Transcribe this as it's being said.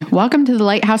Welcome to the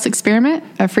Lighthouse Experiment,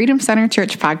 a Freedom Center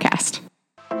Church podcast.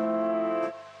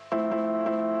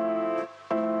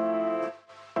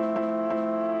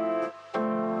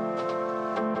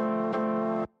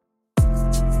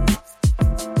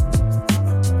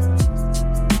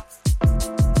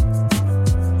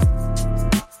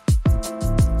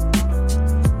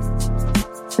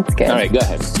 It's good. All right, go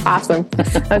ahead. Awesome.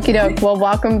 Okie doke. Well,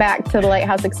 welcome back to the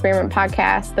Lighthouse Experiment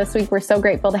podcast. This week, we're so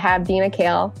grateful to have Dina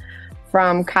Kale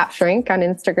from Cop Shrink on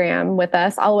Instagram with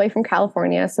us all the way from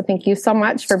California. So thank you so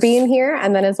much for being here.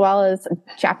 And then as well as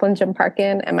Chaplain Jim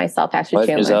Parkin and myself, Ashley What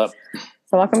Chandler. is up?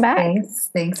 So welcome back.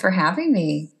 Thanks for having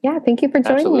me. Yeah, thank you for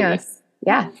joining Absolutely. us.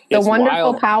 Yeah, the It's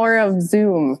wonderful wild. power of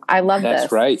Zoom. I love this.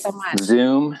 That's right. So much.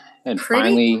 Zoom and Pretty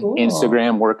finally cool.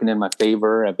 Instagram working in my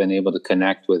favor. I've been able to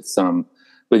connect with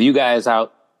you guys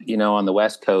out, on the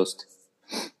West Coast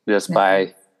just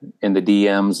by in the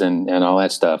DMs and all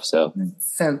that stuff. So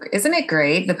Isn't it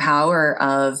great? The power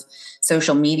of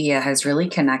social media has really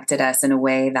connected us in a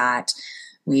way that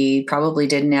we probably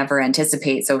didn't ever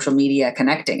anticipate social media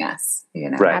connecting us,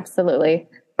 Right. Absolutely.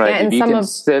 right. Yeah, and if you some can of-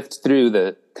 sift through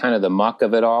the kind of the muck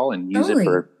of it all and use Totally.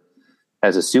 it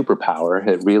as a superpower,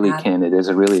 it really can. It is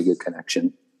a really good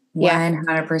connection. Yeah.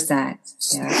 100%.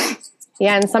 Yeah.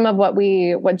 Yeah, and some of what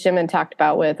Jim had talked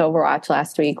about with Overwatch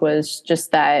last week was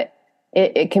just that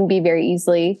it can be very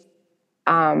easy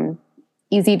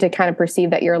to kind of perceive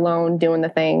that you're alone doing the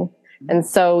thing. And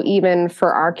so even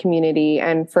for our community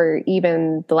and for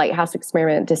even the Lighthouse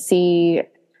Experiment to see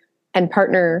and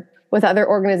partner with other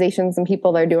organizations and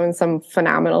people that are doing some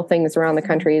phenomenal things around the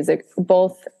country is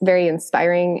both very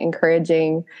inspiring,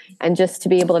 encouraging, and just to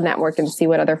be able to network and see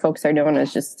what other folks are doing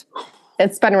is just,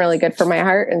 it's been really good for my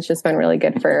heart. And it's just been really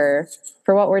good for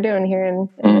what we're doing here in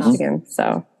Michigan.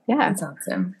 So yeah. That's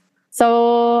awesome.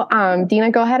 So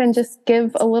Dina, go ahead and just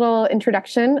give a little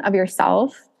introduction of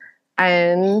yourself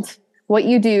and what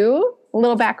you do, a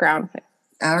little background.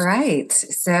 All right.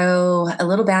 So a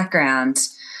little background.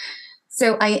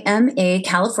 So I am a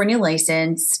California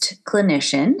licensed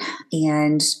clinician,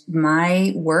 and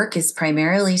my work is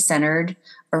primarily centered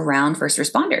around first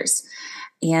responders.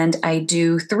 And I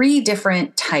do three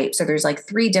different types. So there's like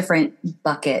three different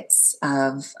buckets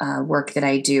of work that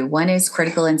I do. One is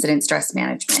critical incident stress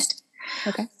management.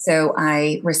 Okay. So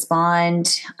I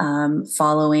respond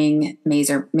following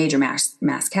major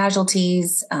mass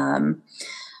casualties,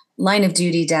 line of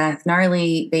duty death,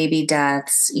 gnarly baby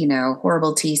deaths,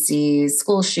 horrible TCs,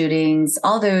 school shootings,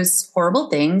 all those horrible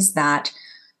things that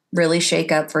really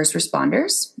shake up first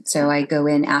responders. So I go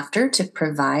in after to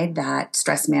provide that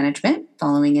stress management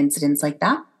following incidents like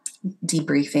that,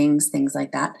 debriefings, things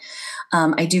like that.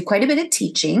 I do quite a bit of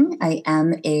teaching. I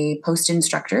am a post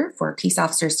instructor for Peace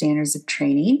Officer Standards of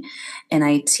Training, and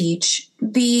I teach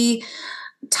the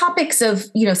topics of,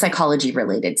 psychology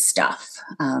related stuff.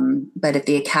 But at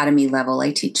the academy level,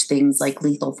 I teach things like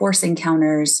lethal force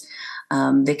encounters,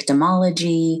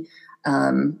 victimology,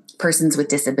 persons with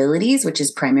disabilities, which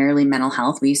is primarily mental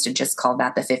health. We used to just call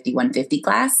that the 5150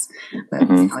 class, but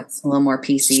now it's a little more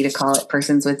PC to call it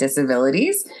persons with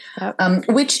disabilities,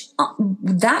 which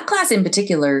that class in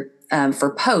particular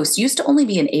for post used to only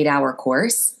be an 8-hour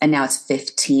course. And now it's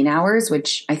 15 hours,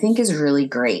 which I think is really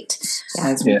great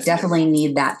as we definitely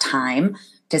need that time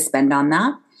to spend on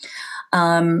that.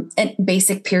 And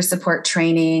basic peer support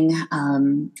training,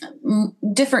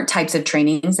 different types of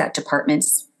trainings that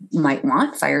departments might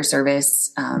want, fire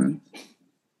service,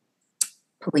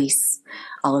 police,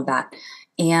 all of that.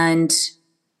 And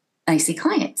I see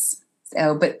clients.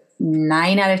 But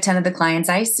 9 out of 10 of the clients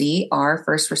I see are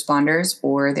first responders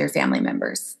or their family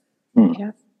members.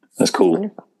 Yeah. That's cool.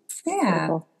 Wonderful. Yeah.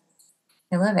 Wonderful.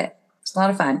 I love it. It's a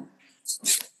lot of fun.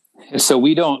 So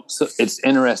it's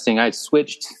interesting.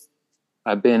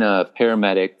 I've been a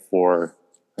paramedic for,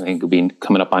 I think it'll be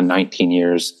coming up on 19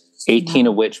 years, 18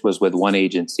 of which was with one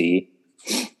agency.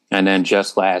 And then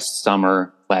just last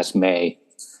May,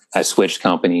 I switched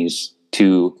companies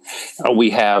to,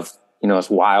 we have, it's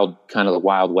wild, kind of the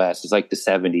Wild West. It's like the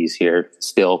 70s here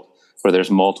still, where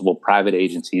there's multiple private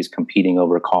agencies competing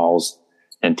over calls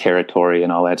and territory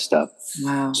and all that stuff.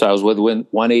 Wow. So I was with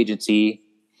one agency,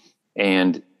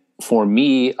 and for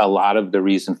me, a lot of the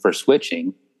reason for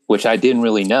switching, which I didn't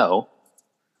really know,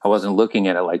 I wasn't looking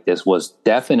at it like this, was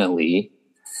definitely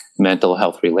mental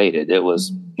health related. It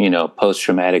was,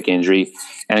 post-traumatic injury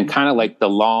and kind of like the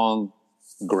long,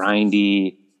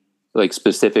 grindy, like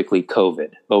specifically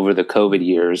COVID. Over the COVID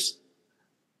years,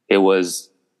 it was,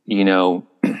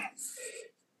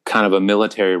 kind of a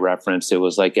military reference. It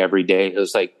was like every day, it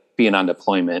was like being on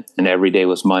deployment, and every day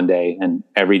was Monday, and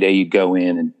every day you'd go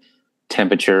in and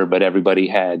temperature, but everybody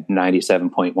had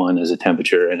 97.1 as a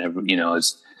temperature, and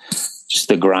it's just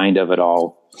the grind of it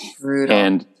all. Brutal.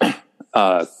 And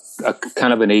a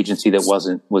kind of an agency that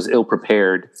was ill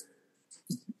prepared,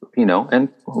 and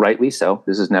rightly so.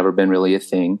 This has never been really a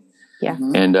thing. Yeah.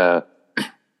 And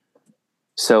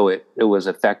so it was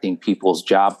affecting people's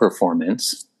job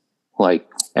performance.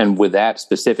 And with that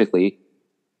specifically,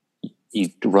 you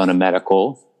run a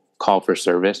medical, call for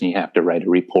service, and you have to write a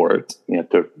report. You have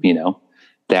to,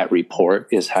 that report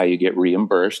is how you get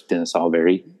reimbursed, and it's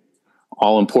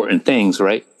all important things,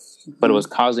 right? Mm-hmm. But it was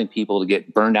causing people to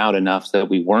get burned out enough so that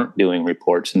we weren't doing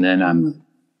reports, and then I'm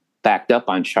backed up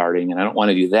on charting, and I don't want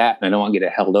to do that, and I don't want to get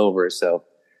it held over. So,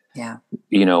 yeah,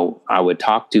 I would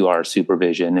talk to our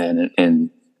supervision, and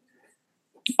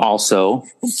also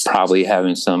probably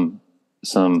having some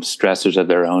stressors of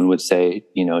their own would say,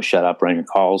 shut up, run your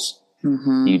calls.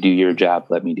 Mm-hmm. You do your job,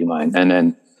 let me do mine. And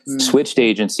then switched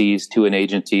agencies to an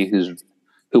agency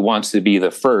who wants to be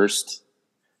the first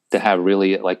to have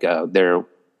really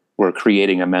we're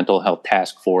creating a mental health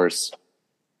task force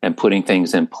and putting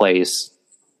things in place,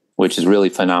 which is really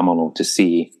phenomenal to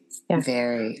see. Yeah.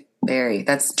 Very, very.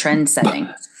 That's trend setting.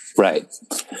 Right.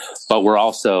 But we're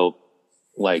also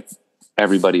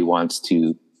everybody wants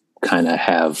to kind of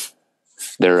have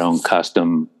their own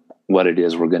custom, what it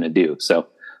is we're going to do. So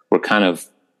we're kind of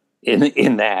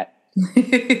in that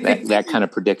kind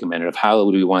of predicament of how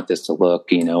do we want this to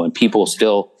look, and people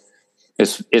still,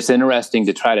 it's interesting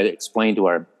to try to explain to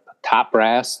our top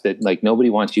brass that nobody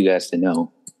wants you guys to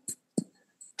know.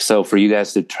 So for you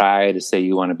guys to try to say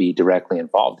you want to be directly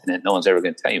involved in it, no one's ever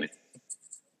going to tell you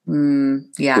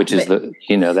anything. Yeah. Which is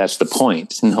that's the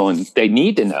point. They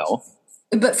need to know.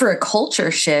 But for a culture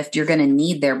shift, you're going to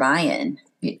need their buy-in.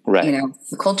 Right.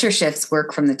 The culture shifts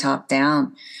work from the top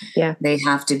down. Yeah. They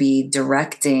have to be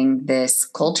directing this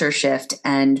culture shift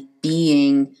and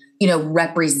being,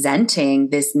 representing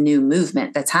this new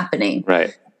movement that's happening.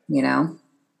 Right.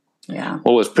 Yeah.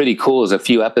 What was pretty cool is a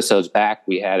few episodes back,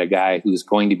 we had a guy who's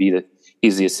going to be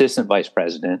he's the assistant vice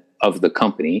president of the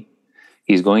company.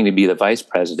 He's going to be the vice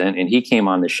president. And he came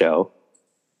on the show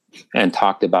and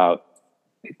talked about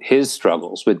his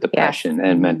struggles with depression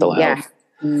and mental health.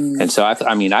 Yeah. And so I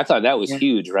thought that was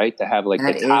huge, right? To have the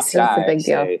top guy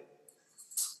say,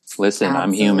 listen, absolutely.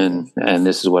 I'm human and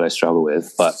this is what I struggle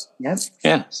with. But yeah,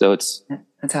 so that's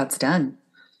how it's done.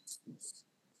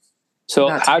 So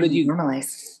how did you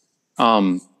normalize?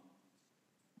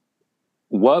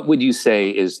 What would you say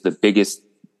is the biggest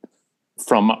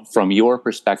from your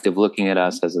perspective, looking at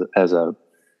us as a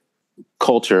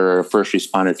culture or first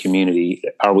responder community?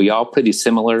 Are we all pretty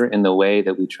similar in the way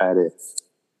that we try to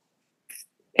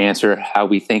answer how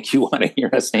we think you want to hear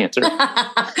us answer?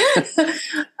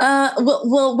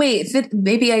 Well, wait,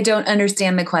 maybe I don't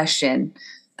understand the question.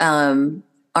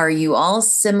 Are you all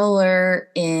similar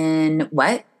in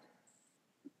what?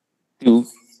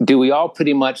 Do we all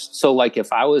pretty much, so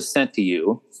if I was sent to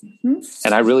you, and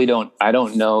I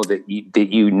don't know that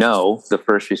you know the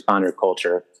first responder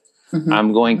culture,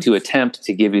 I'm going to attempt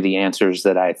to give you the answers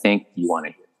that I think you want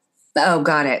to hear. Oh,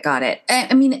 got it.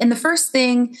 And the first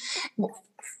thing,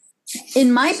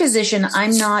 in my position,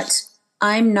 I'm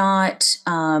not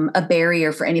a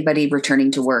barrier for anybody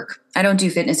returning to work. I don't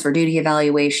do fitness for duty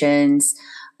evaluations.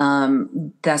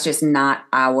 That's just not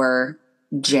our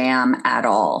jam at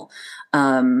all.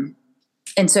 And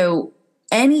so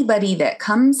anybody that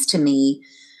comes to me,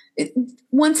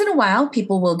 once in a while,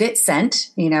 people will get sent,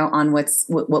 on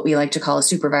what we like to call a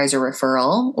supervisor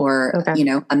referral or,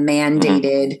 a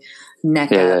mandated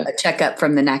a checkup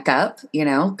from the neck up,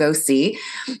 go see.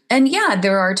 And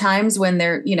there are times when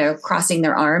they're, crossing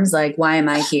their arms, why am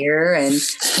I here? And,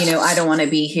 I don't want to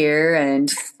be here.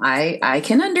 And I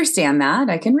can understand that.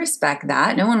 I can respect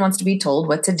that. No one wants to be told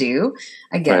what to do.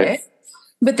 I get it.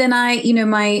 But then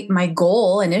my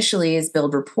goal initially is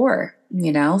build rapport,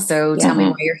 so tell me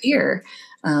why you're here.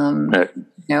 And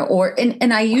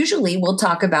I usually will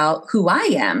talk about who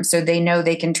I am so they know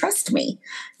they can trust me.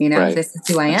 This is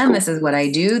who I am. Cool. This is what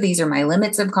I do. These are my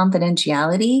limits of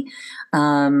confidentiality.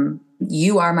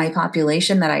 You are my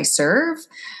population that I serve.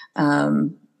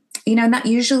 And that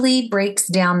usually breaks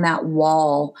down that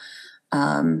wall.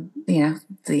 So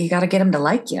you got to get them to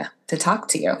like you, to talk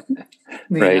to you.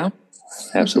 You know?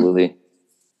 Absolutely.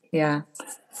 Yeah.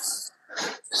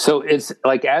 So it's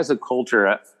as a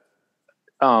culture,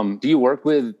 do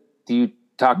you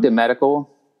talk to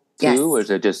medical too? Yes. Or is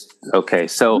it just, okay.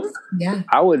 So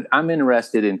I'm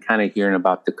interested in kind of hearing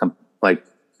about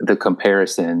the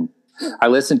comparison. I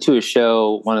listened to a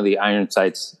show, one of the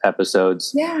Ironsights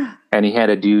episodes. Yeah. And he had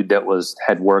a dude that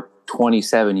had worked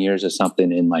 27 years or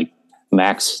something in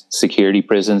max security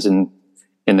prisons in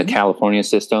the California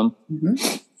system. Mm-hmm.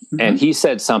 Mm-hmm. And he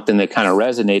said something that kind of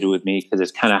resonated with me, because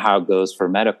it's kind of how it goes for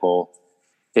medical.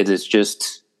 It's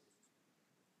just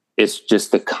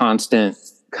the constant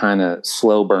kind of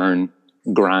slow burn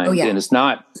grind. Oh, yeah. And it's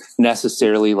not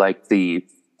necessarily like the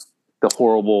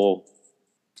horrible,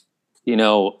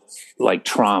 like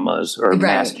traumas or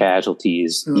mass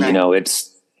casualties. Right.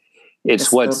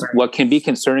 It's what can be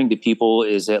concerning to people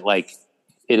is that, like,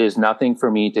 it is nothing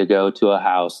for me to go to a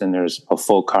house and there's a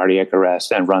full cardiac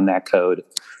arrest and run that code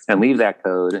and leave that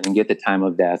code and get the time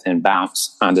of death and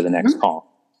bounce onto the next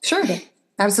call. Sure.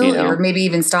 Absolutely. Or maybe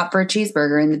even stop for a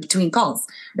cheeseburger in between calls,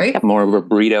 right? More of a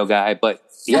burrito guy, but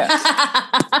yes.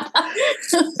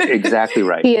 Exactly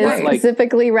right. He has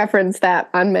specifically referenced that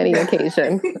on many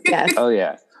occasions. Yes. Oh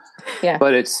yeah. Yeah.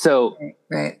 But it's so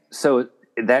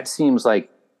that seems like,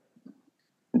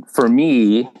 for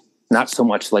me, not so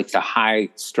much like the high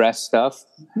stress stuff,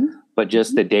 but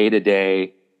just the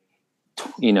day-to-day,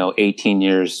 18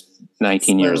 years,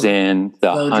 19 years in,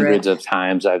 the hundreds of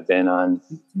times I've been on,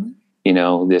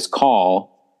 this call.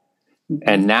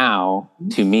 And now,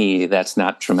 to me, that's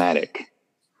not traumatic.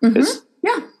 It's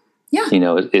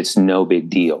no big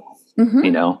deal,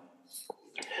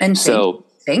 And so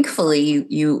thankfully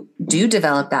you do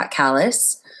develop that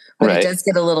callus, but it does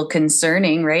get a little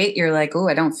concerning, right? You're like, oh,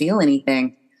 I don't feel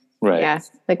anything. Right. Yeah.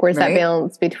 Like, where's that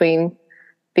balance between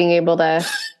being able to,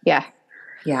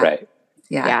 Right.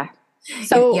 Yeah.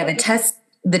 So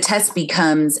the test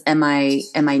becomes, am I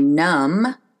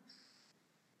numb?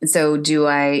 So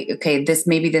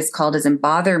maybe this call doesn't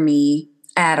bother me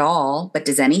at all, but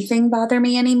does anything bother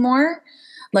me anymore?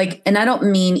 Like, and I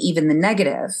don't mean even the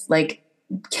negative, like,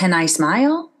 can I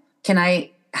smile? Can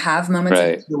I have moments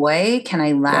of joy? Can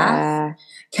I laugh? Yeah.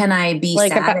 Can I be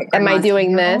like, sad? am I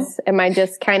doing this? Am I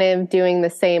just kind of doing the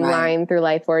same line through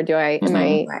life, or am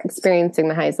I experiencing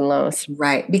the highs and lows?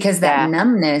 Right. Because that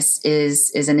numbness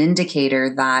is an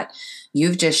indicator that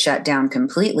you've just shut down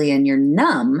completely and you're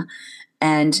numb,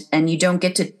 and you don't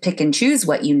get to pick and choose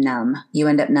what you numb. You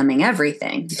end up numbing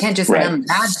everything. You can't just numb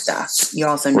bad stuff. You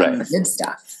also numb the good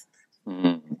stuff.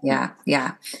 Mm-hmm. Yeah.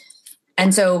 Yeah.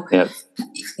 And so,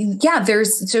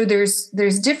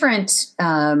 there's different,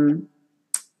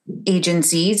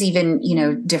 agencies,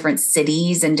 even, different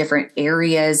cities and different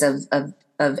areas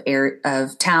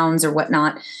of towns or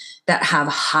whatnot that have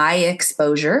high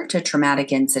exposure to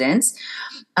traumatic incidents.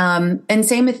 And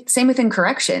same within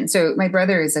correction. So my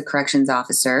brother is a corrections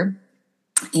officer,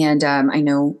 and I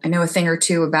know a thing or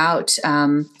two about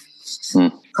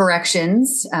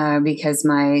corrections because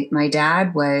my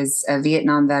dad was a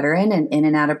Vietnam veteran and in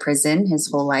and out of prison his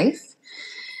whole life.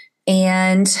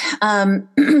 And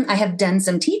I have done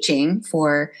some teaching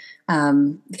for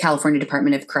the California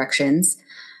Department of Corrections.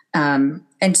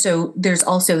 And so there's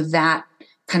also that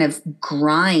kind of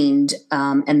grind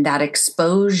and that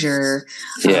exposure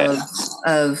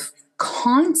of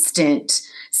constant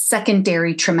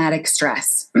secondary traumatic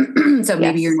stress. So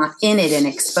maybe you're not in it and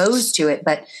exposed to it,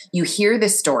 but you hear the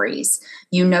stories,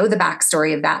 the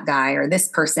backstory of that guy or this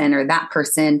person or that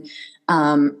person.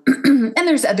 And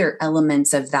there's other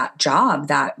elements of that job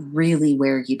that really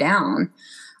wear you down.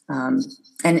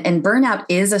 And burnout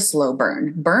is a slow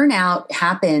burn. Burnout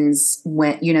happens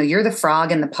when, you're the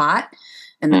frog in the pot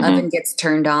and the oven gets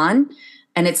turned on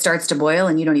and it starts to boil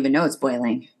and you don't even know it's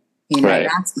boiling.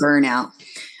 That's burnout.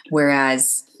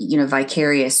 Whereas,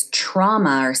 vicarious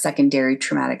trauma or secondary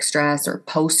traumatic stress or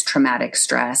post-traumatic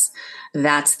stress,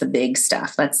 that's the big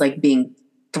stuff. That's like being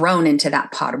thrown into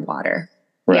that pot of water.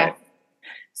 Right. Yeah.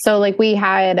 So like we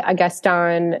had a guest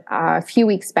on a few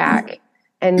weeks back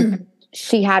and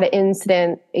she had an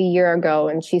incident a year ago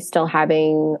and she's still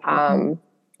having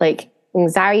like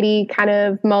anxiety kind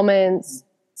of moments,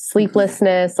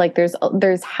 sleeplessness, like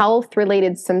there's health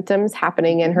related symptoms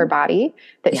happening in her body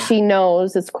that she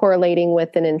knows is correlating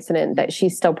with an incident that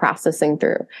she's still processing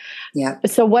through. Yeah.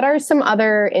 So what are some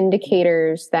other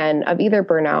indicators then of either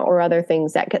burnout or other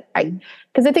things that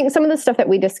because I think some of the stuff that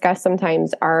we discuss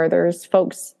sometimes there's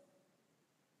folks,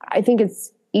 I think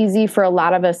it's easy for a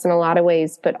lot of us in a lot of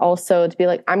ways, but also to be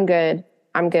like, I'm good.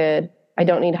 I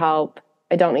don't need help.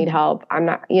 I'm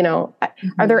not,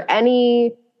 are there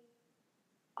any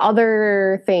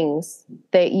other things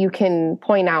that you can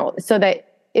point out so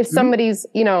that if somebody's,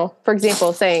 for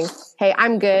example, saying, hey,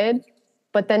 I'm good,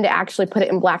 but then to actually put it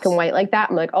in black and white like that,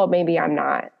 I'm like, oh, maybe I'm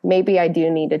not. Maybe I do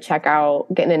need to check out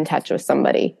getting in touch with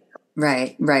somebody.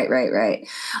 Right.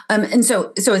 And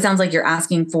so it sounds like you're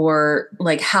asking for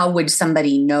like, how would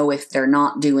somebody know if they're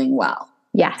not doing well?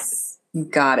 Yes.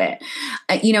 Got it.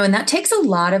 And that takes a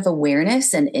lot of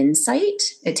awareness and insight.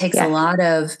 It takes a lot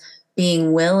of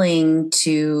being willing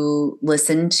to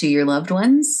listen to your loved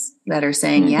ones that are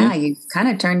saying, yeah, you kind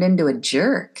of turned into a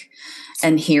jerk,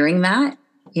 and hearing that,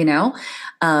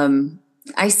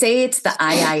 I say it's the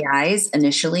IIIs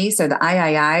initially. So the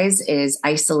IIIs is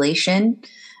isolation,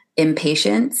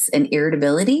 impatience, and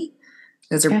irritability.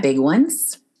 Those are big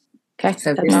ones. Okay.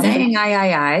 So if you're saying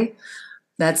III,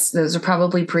 those are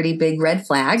probably pretty big red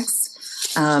flags.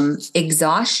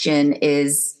 Exhaustion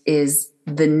is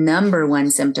the number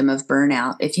one symptom of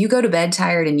burnout. If you go to bed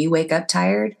tired and you wake up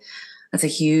tired, that's a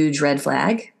huge red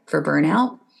flag for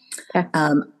burnout. Okay.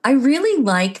 I really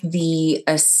like the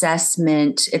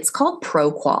assessment. It's called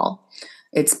ProQual.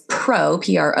 It's Pro,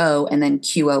 and then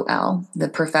QOL, the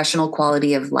Professional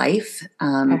Quality of Life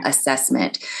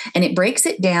assessment. And it breaks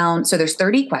it down. So there's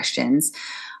 30 questions,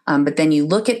 but then you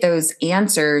look at those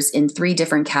answers in 3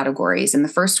 different categories. And the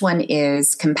first one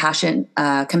is compassion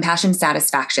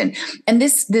satisfaction. And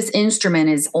this instrument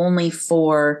is only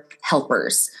for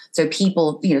helpers. So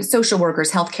people, social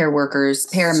workers, healthcare workers,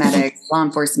 paramedics, law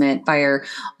enforcement, fire,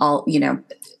 all,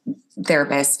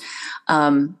 therapists.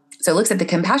 So it looks at the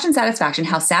compassion satisfaction.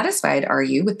 How satisfied are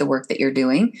you with the work that you're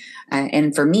doing?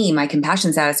 And for me, my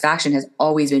compassion satisfaction has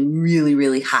always been really,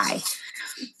 really high.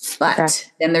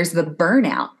 But then there's the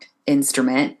burnout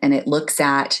instrument, and it looks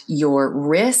at your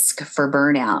risk for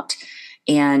burnout.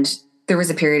 And there was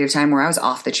a period of time where I was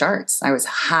off the charts. I was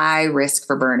high risk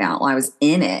for burnout while I was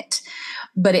in it.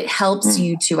 But it helps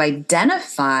you to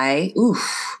identify,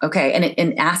 and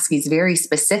it asks these very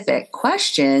specific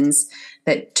questions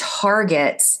that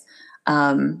targets,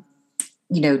 things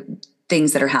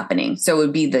that are happening. So it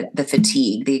would be the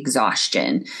fatigue, the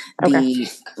exhaustion,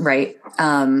 right.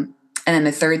 And then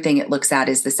the third thing it looks at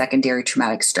is the secondary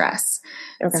traumatic stress.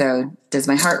 Okay. So does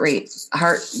my heart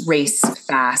race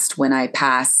fast when I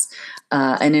pass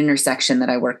an intersection that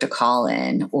I worked a call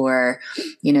in? Or,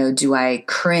 do I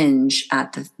cringe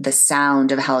at the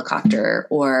sound of a helicopter?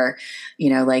 Or,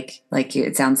 like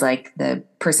it sounds like the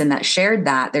person that shared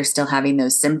that, they're still having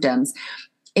those symptoms.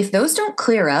 If those don't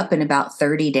clear up in about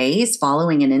 30 days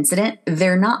following an incident,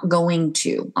 they're not going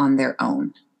to on their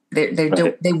own.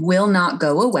 They will not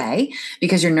go away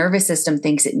because your nervous system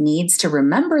thinks it needs to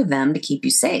remember them to keep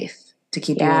you safe, to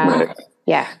keep you alive. Right.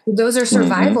 Yeah. Those are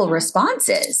survival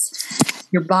responses.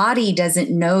 Your body doesn't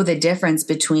know the difference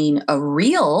between a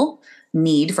real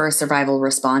need for a survival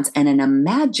response and an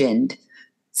imagined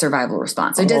survival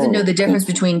response. So it doesn't know the difference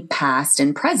between past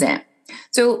and present.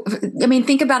 So,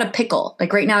 think about a pickle.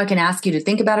 Like right now I can ask you to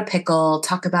think about a pickle,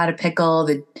 talk about a pickle,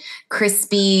 the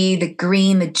crispy, the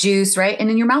green, the juice, right? And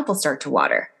then your mouth will start to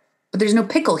water. But there's no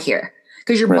pickle here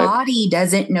because your body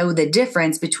doesn't know the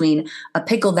difference between a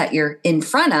pickle that you're in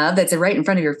front of, that's right in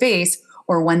front of your face,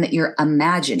 or one that you're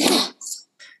imagining.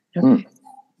 Isn't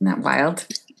that wild?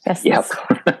 Yes. Yep.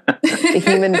 The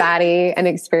human body and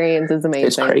experience is amazing.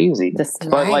 It's crazy. But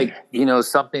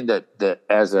something that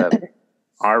as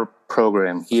our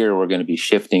program here, we're going to be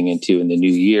shifting into in the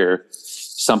new year,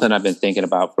 something I've been thinking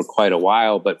about for quite a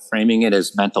while, but framing it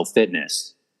as mental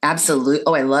fitness. Absolutely.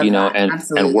 Oh, I love that.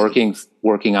 And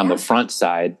working on the front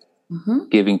side,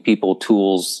 giving people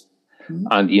tools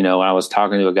on, I was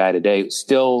talking to a guy today,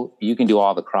 still you can do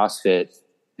all the CrossFit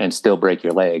and still break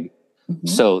your leg.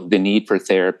 So the need for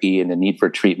therapy and the need for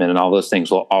treatment and all those things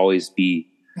will always be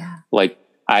like,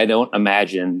 I don't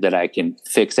imagine that I can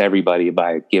fix everybody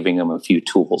by giving them a few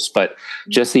tools, but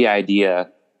just the idea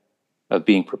of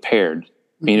being prepared,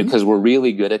 because we're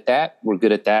really good at that. We're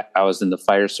good at that. I was in the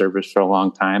fire service for a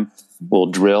long time. We'll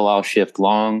drill all shift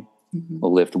long.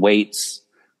 We'll lift weights.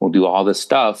 We'll do all this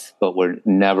stuff, but we're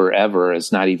never, ever,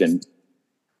 it's not even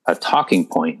a talking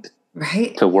point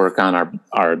to work on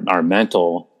our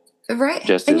mental. Right.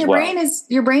 Just and as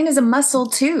your brain is a muscle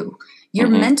too. Your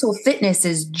mental fitness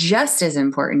is just as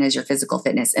important as your physical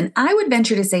fitness. And I would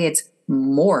venture to say it's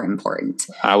more important.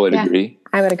 I would agree.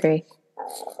 I would agree.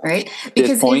 Right?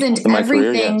 Because isn't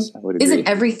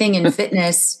everything in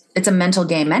fitness, it's a mental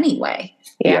game anyway.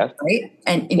 Yeah. Right.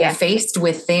 And you're faced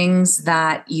with things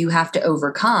that you have to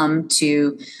overcome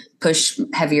to push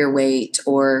heavier weight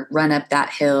or run up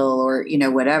that hill or,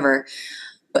 whatever.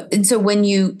 And so when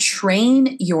you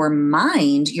train your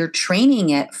mind, you're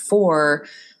training it for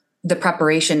the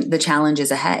preparation, the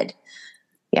challenges ahead.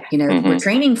 Yeah. We're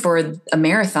training for a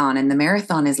marathon, and the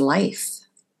marathon is life.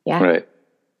 Yeah. Right.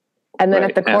 And then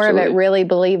at the core of it, really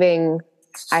believing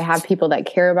I have people that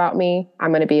care about me. I'm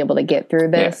going to be able to get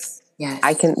through this. Yes.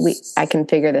 I can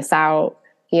figure this out,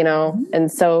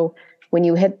 And so when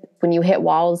you hit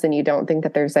walls and you don't think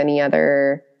that there's any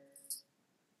other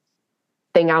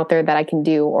thing out there that I can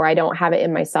do, or I don't have it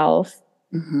in myself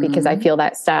because I feel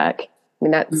that stuck.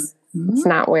 That's It's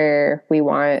not where we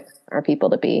want our people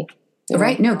to be.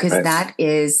 Right. No, because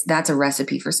that's a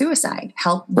recipe for suicide.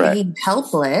 Being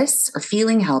helpless or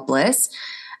feeling helpless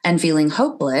and feeling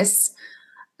hopeless,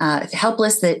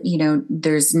 helpless that,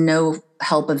 there's no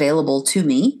help available to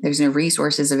me. There's no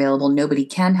resources available. Nobody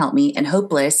can help me. And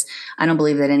hopeless, I don't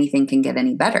believe that anything can get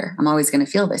any better. I'm always going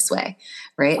to feel this way.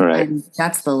 Right. And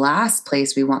that's the last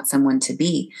place we want someone to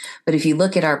be. But if you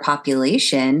look at our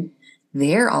population,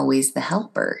 they're always the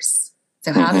helpers.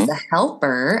 So how does the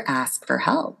helper ask for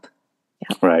help?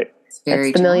 Yeah. Right.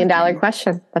 That's the $1 million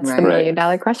question. That's the $1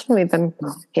 million question we've been,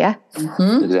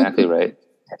 Exactly right.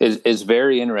 It's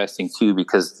very interesting too,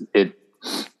 because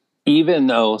even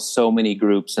though so many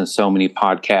groups and so many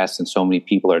podcasts and so many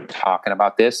people are talking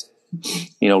about this,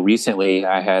 recently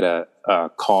I had a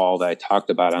call that I talked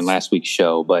about on last week's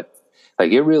show, but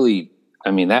like it really,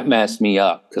 that messed me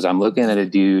up, because I'm looking at a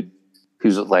dude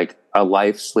who's like a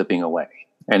life slipping away,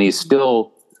 and he's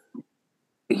still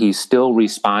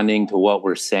responding to what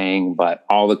we're saying, but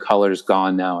all the color's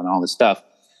gone now and all this stuff.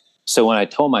 So when I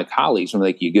told my colleagues, I'm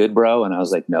like, "You good, bro?" And I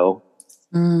was like, "No."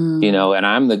 And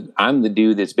I'm the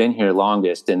dude that's been here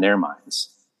longest in their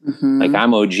minds. Like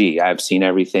I'm OG. I've seen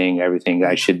everything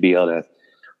I should be able to.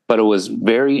 But it was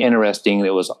very interesting.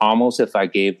 It was almost if I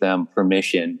gave them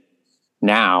permission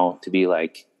now to be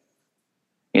like,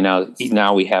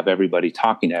 now we have everybody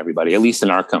talking to everybody, at least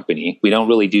in our company. We don't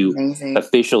really do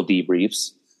official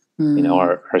debriefs.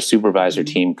 Our supervisor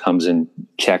team comes and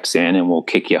checks in, and we'll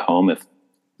kick you home if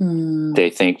they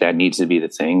think that needs to be the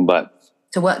thing. But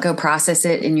so what, go process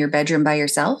it in your bedroom by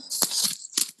yourself?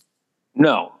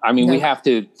 No, we have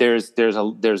to, there's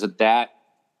a that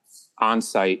on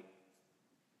site,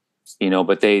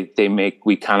 but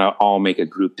we kind of all make a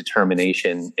group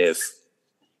determination if,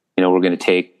 we're going to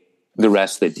take the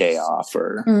rest of the day off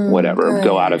or whatever,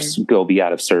 go be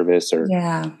out of service or,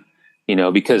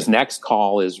 because next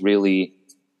call is really,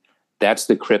 that's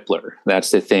the crippler. That's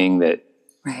the thing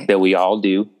that we all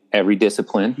do, every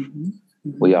discipline.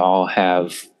 We all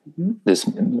have this,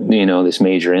 this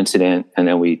major incident, and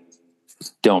then we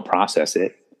don't process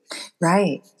it.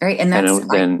 Right. And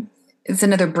then it's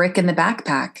another brick in the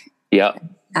backpack. Yep.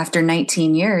 After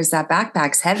 19 years, that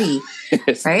backpack's heavy.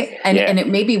 Right. And it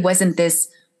maybe wasn't this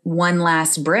one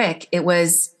last brick. It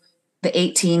was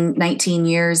the 19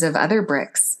 years of other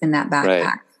bricks in that backpack.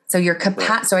 Right. So your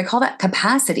so I call that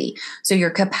capacity. So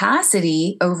your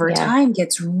capacity over time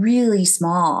gets really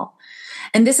small.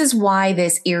 And this is why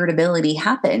this irritability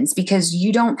happens, because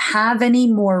you don't have any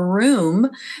more room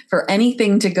for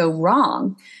anything to go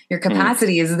wrong. Your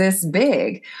capacity is this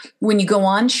big. When you go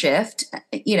on shift,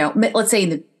 let's say in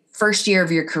the first year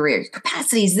of your career, your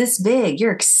capacity is this big.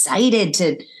 You're excited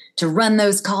to run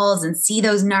those calls and see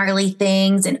those gnarly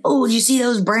things. And, oh, did you see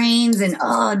those brains? And,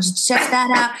 oh, did you check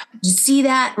that out? Did you see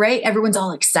that? Right? Everyone's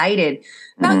all excited.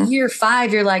 About year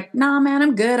 5, you're like, nah, man,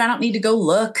 I'm good. I don't need to go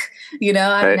look.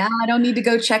 I don't need to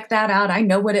go check that out. I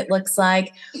know what it looks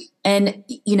like. And,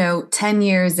 10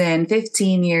 years in,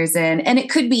 15 years in, and it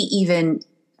could be even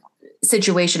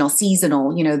situational,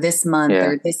 seasonal, this month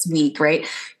or this week, right?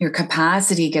 Your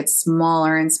capacity gets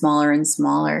smaller and smaller and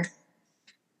smaller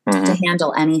to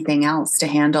handle anything else, to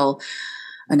handle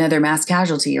another mass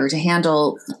casualty, or to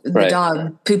handle the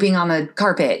dog pooping on the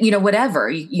carpet, whatever.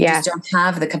 You just don't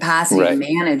have the capacity to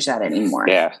manage that anymore.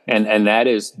 Yeah. And that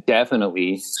is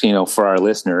definitely, for our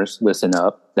listeners, listen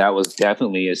up. That was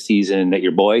definitely a season that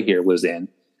your boy here was in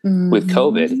with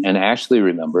COVID, and Ashley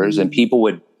remembers, and people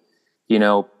would,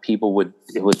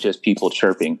 it was just people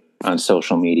chirping on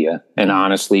social media. And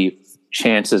honestly,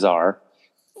 chances are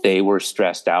they were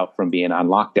stressed out from being on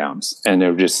lockdowns, and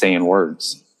they're just saying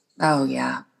words. Oh,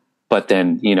 yeah. But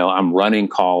then, I'm running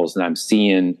calls and I'm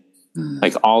seeing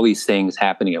like all these things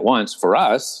happening at once for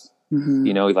us,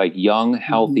 like young,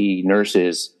 healthy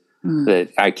nurses that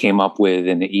I came up with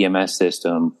in the EMS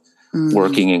system,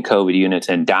 working in COVID units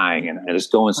and dying, and it's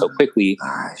going so quickly.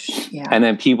 And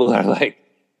then people are like,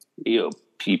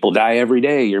 people die every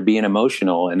day. You're being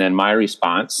emotional. And then my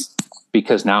response,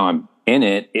 because now I'm in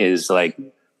it, is like,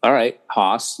 all right,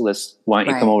 Haas, why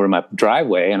don't you come over to my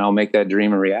driveway and I'll make that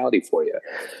dream a reality for you.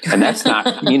 And that's not,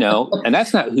 and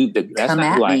that's not who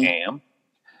I am.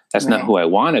 That's not who I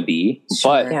want to be.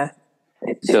 Sure.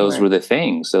 But those were the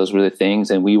things.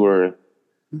 And we were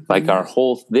like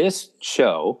this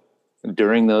show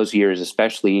during those years,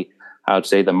 especially I would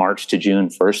say the March to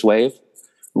June first wave,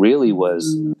 really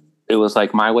it was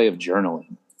like my way of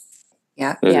journaling.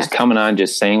 Yeah. It was just coming on,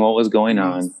 just saying what was going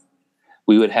on.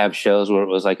 We would have shows where it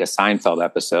was like a Seinfeld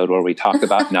episode where we talked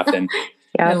about nothing,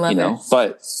 I love it.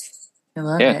 But I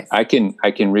love it. I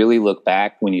can really look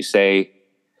back when you say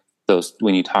those,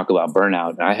 when you talk about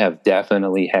burnout, I have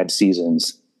definitely had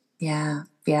seasons. Yeah.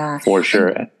 For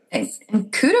sure. And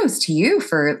kudos to you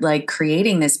for like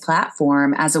creating this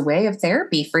platform as a way of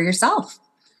therapy for yourself.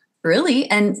 Really.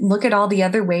 And look at all the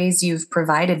other ways you've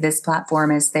provided this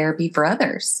platform as therapy for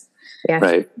others. Yeah.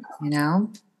 Right. You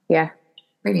know? Yeah.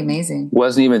 Pretty amazing.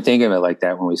 Wasn't even thinking of it like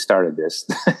that when we started this.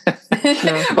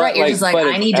 No. Right. You're just like,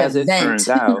 I need to vent. As it turns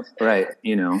out, right.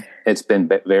 You know, it's been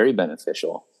very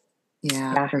beneficial.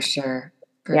 Yeah, for sure.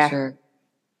 For sure.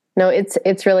 No,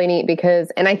 it's really neat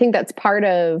because, and I think that's part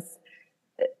of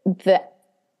the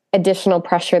additional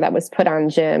pressure that was put on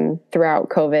Jim throughout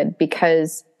COVID,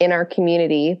 because in our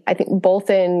community, I think both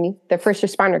in the first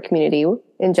responder community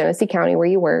in Genesee County where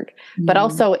you work, but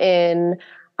also in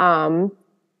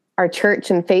our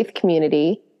church and faith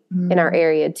community in our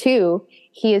area too,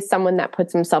 he is someone that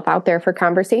puts himself out there for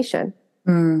conversation.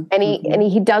 And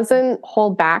he doesn't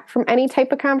hold back from any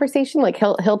type of conversation. Like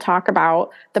he'll talk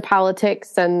about the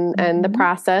politics and the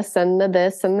process and the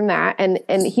this and the that.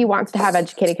 And he wants to have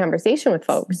educated conversation with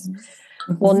folks.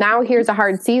 Well, now here's a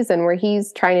hard season where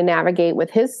he's trying to navigate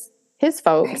with his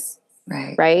folks.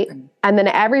 Right. And then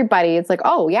everybody is like,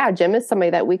 oh yeah, Jim is somebody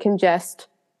that we can just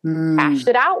hash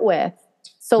it out with.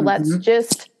 So let's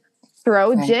just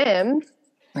throw Jim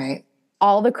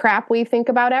all the crap we think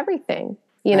about everything.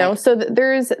 You know, so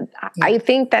I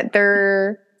think that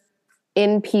they're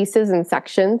in pieces and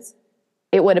sections.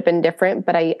 It would have been different,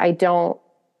 but I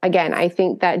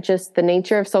think that just the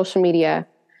nature of social media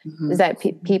is that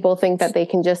people think that they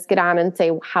can just get on and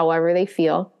say however they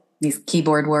feel. These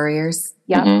keyboard warriors.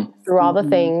 Yeah. Through all the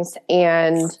things.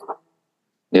 And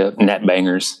net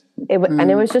bangers.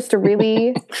 And it was just a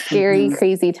really scary,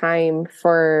 crazy time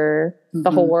for the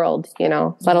whole world, you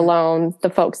know, let alone the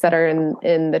folks that are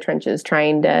in the trenches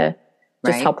trying to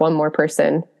just help one more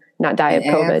person not die of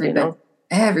COVID, you know.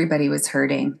 Everybody was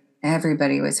hurting.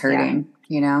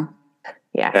 You know?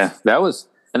 Yeah.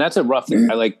 That's a rough thing.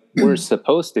 We're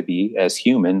supposed to be, as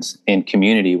humans, in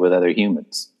community with other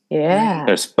humans. Yeah.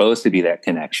 There's supposed to be that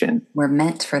connection. We're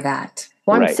meant for that.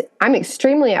 Well, I'm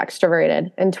extremely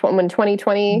extroverted. And when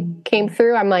 2020 came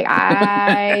through, I'm like,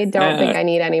 I don't think I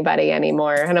need anybody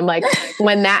anymore. And I'm like,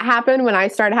 when that happened, when I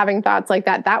started having thoughts like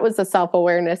that, that was a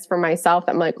self-awareness for myself.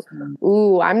 I'm like,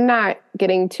 ooh, I'm not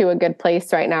getting to a good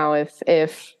place right now.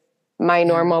 If my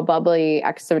normal bubbly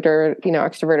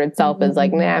extroverted self is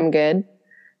like, nah, I'm good.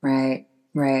 Right.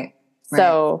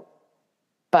 So,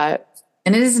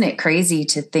 and isn't it crazy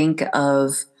to think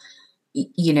of,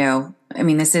 you know, I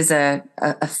mean, this is a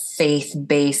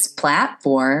faith-based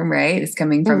platform, right? It's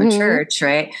coming from a church,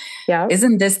 right? Yeah.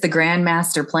 Isn't this the grand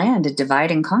master plan to divide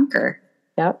and conquer?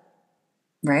 Yep.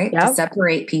 Right? Yep. To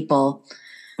separate people,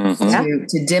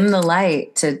 to dim the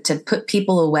light, to put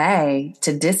people away,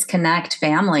 to disconnect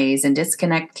families and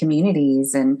disconnect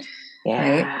communities, and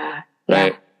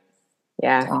Right.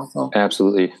 Yeah. It's awful.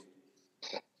 Absolutely.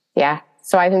 Yeah.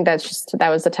 So I think that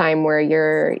was a time where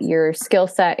your skill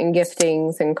set and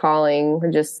giftings and calling were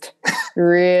just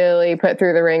really put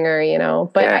through the ringer, you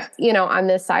know. But on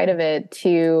this side of it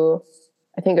too,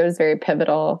 I think it was very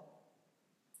pivotal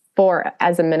for,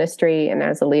 as a ministry and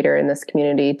as a leader in this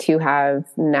community, to have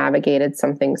navigated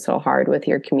something so hard with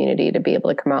your community, to be able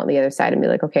to come out on the other side and be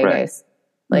like, okay, guys,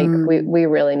 like we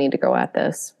really need to go at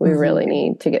this. We really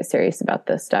need to get serious about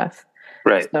this stuff.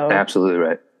 Right. So, absolutely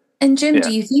right. And Jim,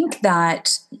 do you think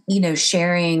that, you know,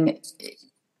 sharing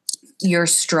your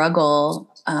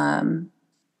struggle and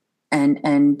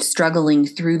struggling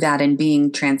through that and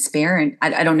being transparent,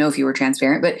 I don't know if you were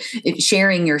transparent, but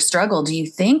sharing your struggle, do you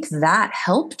think that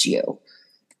helped you?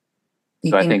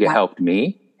 I think it helped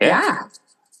me. Yeah.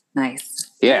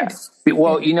 Nice. Yeah.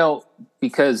 Well, you know,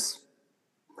 because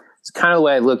it's kind of the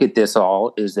way I look at this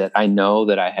all is that I know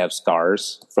that I have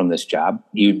scars from this job.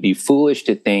 You'd be foolish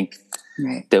to think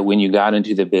that when you got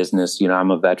into the business, you know, I'm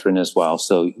a veteran as well.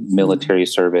 So military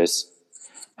service.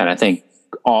 And I think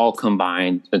all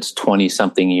combined, it's 20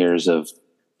 something years of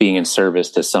being in service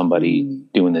to somebody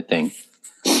doing the thing.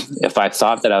 If I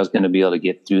thought that I was going to be able to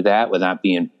get through that without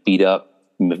being beat up,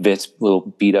 a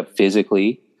little beat up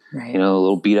physically, you know, a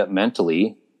little beat up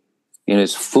mentally, you know,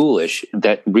 it's foolish.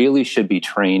 That really should be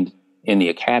trained in the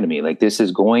academy. Like, this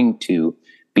is going to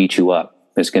beat you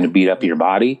up. It's going to beat up your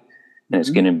body. And it's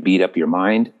going to beat up your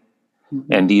mind.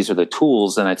 And these are the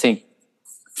tools. And I think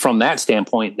from that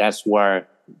standpoint, that's where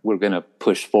we're going to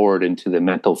push forward into the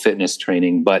mental fitness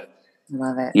training. But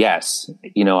love it. Yes,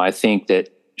 you know, I think that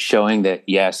showing that,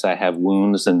 yes, I have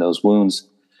wounds, and those wounds,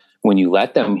 when you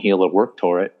let them heal or work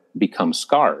toward it, become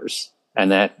scars.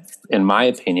 And that, in my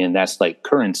opinion, that's like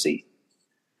currency.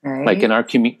 Right. Like in our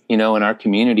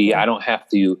community, I don't have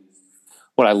to,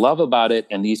 what I love about it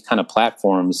and these kind of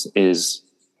platforms is,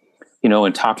 you know,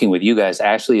 in talking with you guys,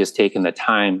 Ashley has taken the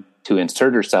time to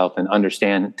insert herself and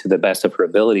understand to the best of her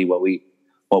ability what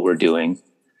we're doing.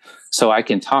 So I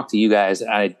can talk to you guys.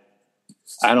 I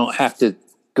don't have to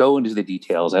go into the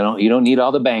details. You don't need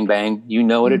all the bang bang. You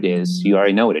know what it is. You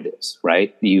already know what it is,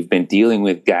 right? You've been dealing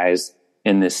with guys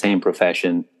in this same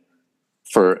profession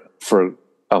for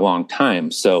a long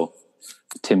time. So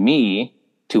to me,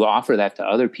 to offer that to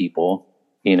other people,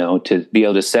 you know, to be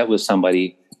able to sit with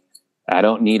somebody, I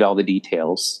don't need all the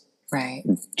details. Right.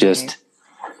 Just,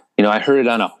 you know, I heard it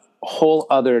on a whole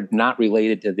other, not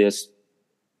related to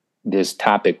this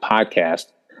topic podcast.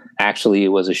 Actually, it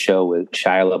was a show with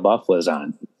Shia LaBeouf was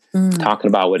on, talking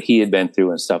about what he had been through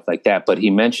and stuff like that. But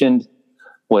he mentioned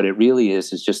what it really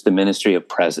is just the ministry of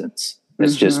presence.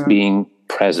 It's just being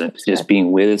present, just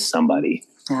being with somebody.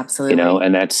 Absolutely. You know,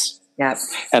 and that's,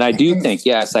 and I do think,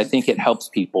 yes, I think it helps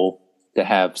people to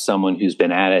have someone who's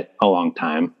been at it a long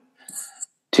time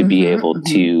to be able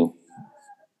to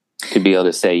be able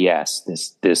to say, yes,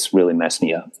 this really messed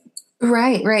me up.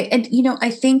 Right. And, you know, I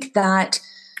think that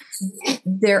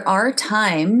there are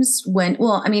times when,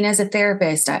 well, I mean, as a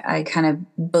therapist, I kind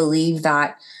of believe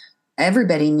that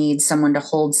everybody needs someone to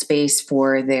hold space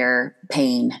for their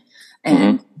pain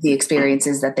and the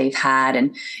experiences that they've had.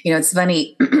 And, you know, it's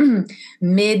funny,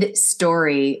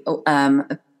 mid-story,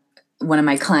 one of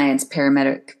my clients,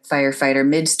 paramedic firefighter,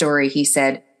 mid-story, he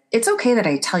said, it's okay that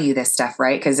I tell you this stuff,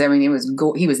 right? Because I mean,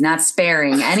 he was not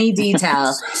sparing any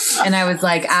detail. And I was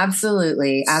like,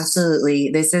 absolutely.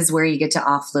 This is where you get to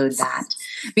offload that,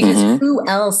 because who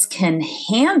else can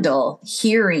handle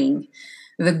hearing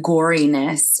the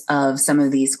goriness of some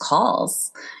of these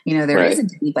calls? You know, there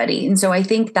isn't anybody. And so I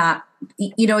think that,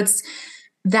 you know,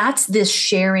 that's this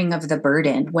sharing of the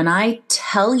burden. When I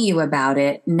tell you about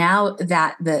it, now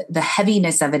that the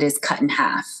heaviness of it is cut in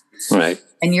half. Right.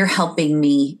 And you're helping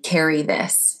me carry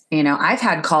this. You know, I've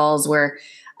had calls where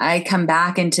I come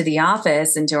back into the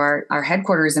office, into our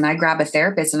headquarters, and I grab a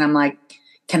therapist and I'm like,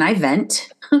 can I vent?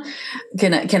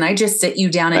 Can I just sit you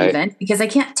down and vent? Because I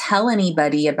can't tell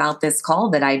anybody about this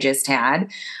call that I just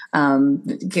had.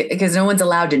 Because no one's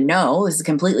allowed to know. This is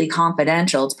completely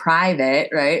confidential. It's private,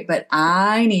 right? But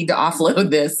I need to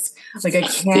offload this. Like I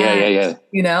can't,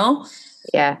 you know?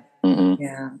 Yeah.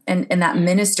 Yeah. And that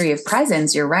ministry of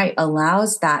presence, you're right,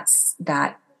 allows that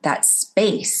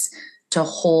space to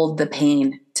hold the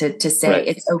pain, to say,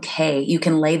 it's okay. You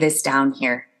can lay this down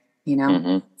here, you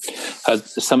know?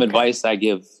 Some advice I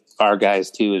give our guys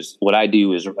too is what I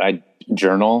do is I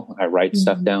journal, I write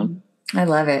stuff down. I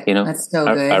love it. You know, that's so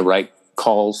good. I write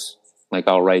calls, like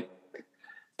I'll write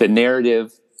the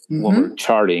narrative when we're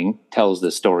charting tells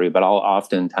the story, but I'll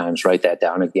oftentimes write that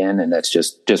down again. And that's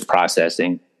just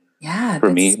processing. Yeah, for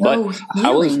me, so but healing,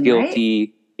 I was guilty.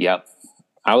 Right? Yep.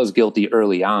 I was guilty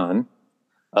early on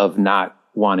of not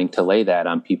wanting to lay that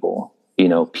on people, you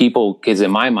know, cause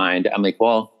in my mind, I'm like,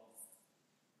 well,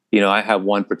 you know, I have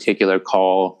one particular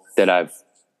call that I've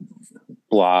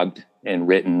blogged and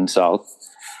written. So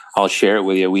I'll share it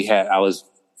with you. I was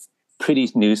pretty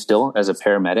new still as a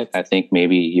paramedic. I think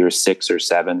maybe year 6 or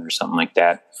 7 or something like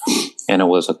that. And it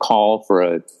was a call for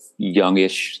a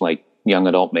youngish, like young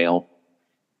adult male,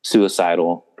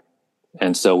 suicidal.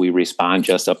 And so we respond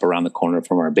just up around the corner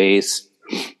from our base.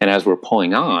 And as we're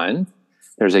pulling on,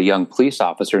 there's a young police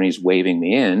officer and he's waving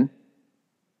me in.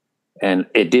 And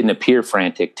it didn't appear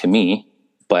frantic to me,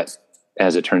 but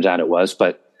as it turns out it was.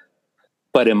 But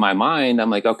in my mind,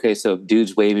 I'm like, okay, so if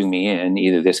dude's waving me in,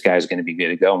 either this guy's going to be good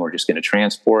to go and we're just going to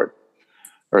transport,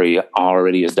 or he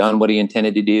already has done what he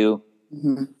intended to do.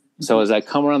 So as I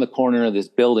come around the corner of this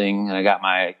building and I got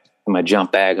my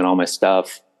jump bag and all my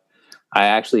stuff, I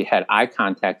actually had eye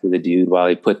contact with the dude while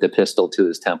he put the pistol to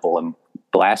his temple and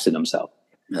blasted himself.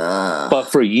 But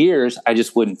for years, I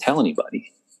just wouldn't tell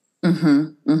anybody,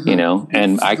 you know,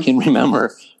 and I can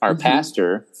remember our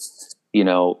pastor, you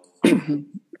know,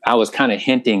 I was kind of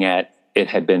hinting at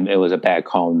it was a bad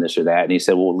call and this or that. And he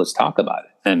said, well, let's talk about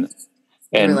it.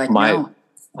 And like, I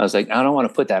was like, I don't want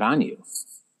to put that on you.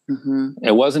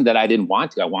 It wasn't that I didn't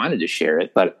want to, I wanted to share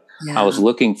it, but I was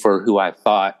looking for who I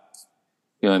thought,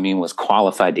 you know what I mean, was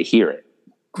qualified to hear it.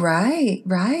 Right.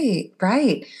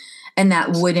 And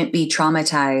that wouldn't be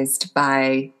traumatized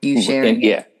by you sharing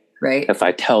it. Right. If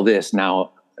I tell this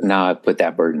now I put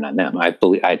that burden on them. I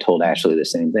told Ashley the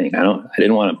same thing. I don't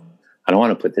want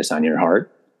to put this on your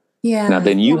heart. Yeah. Now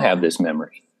then you have this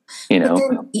memory, you know?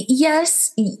 Then,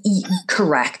 yes.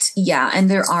 Correct. Yeah.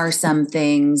 And there are some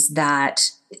things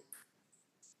that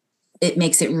it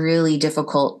makes it really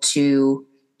difficult to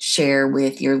share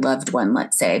with your loved one,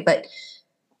 let's say. But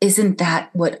isn't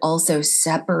that what also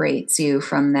separates you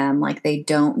from them? Like they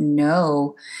don't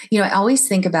know. I always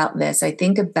think about this. I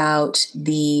think about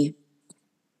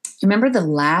remember the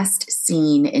last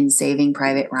scene in Saving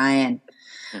Private Ryan,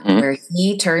 where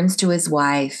he turns to his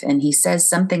wife and he says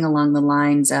something along the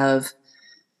lines of,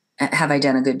 have I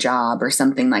done a good job, or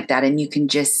something like that. And you can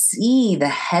just see the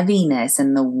heaviness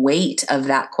and the weight of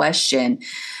that question.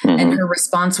 And her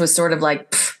response was sort of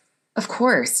like, of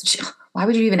course, why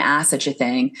would you even ask such a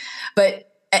thing?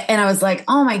 And I was like,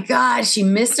 oh my God, she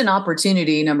missed an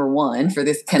opportunity, number one, for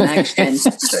this connection.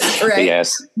 Right.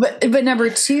 Yes. But number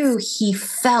two, he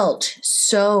felt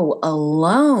so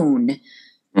alone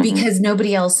because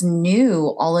nobody else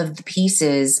knew all of the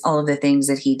pieces, all of the things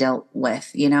that he dealt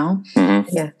with,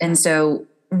 Yeah. And so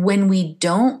when we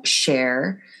don't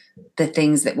share the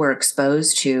things that we're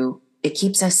exposed to, it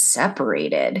keeps us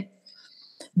separated.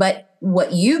 But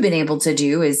what you've been able to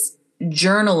do is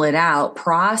journal it out,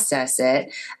 process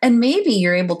it, and maybe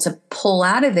you're able to pull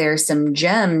out of there some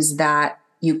gems that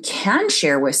you can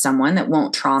share with someone that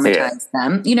won't traumatize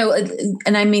them.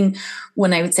 And I mean,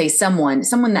 when I would say someone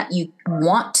that you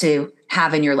want to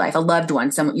have in your life, a loved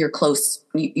one, someone you're close,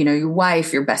 your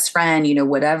wife, your best friend,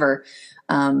 whatever,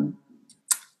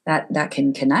 that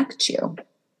can connect you.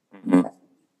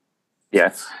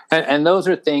 Yeah. And those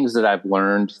are things that I've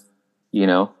learned,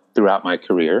 throughout my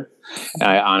career. And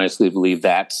I honestly believe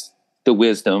that's the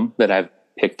wisdom that I've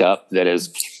picked up that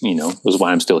is, was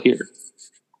why I'm still here.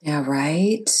 Yeah.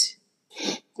 Right.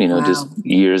 Wow. Just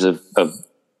years of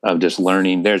just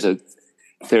learning. There's a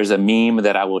meme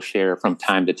that I will share from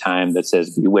time to time that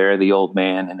says, beware the old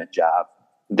man in a job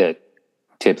that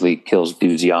typically kills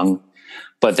dudes young.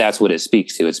 But that's what it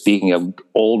speaks to. It's speaking of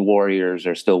old warriors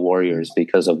are still warriors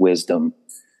because of wisdom.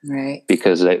 Right.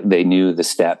 Because they knew the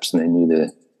steps and they knew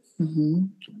the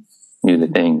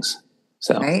things.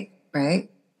 So right.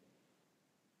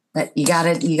 But you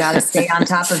gotta stay on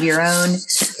top of your own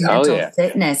mental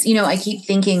fitness. I keep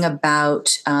thinking about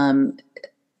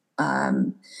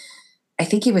I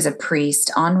think he was a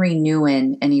priest, Henri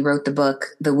Nouwen, and he wrote the book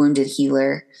The Wounded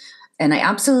Healer. And I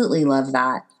absolutely love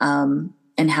that.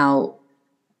 And how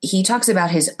he talks about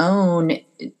his own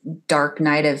dark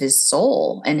night of his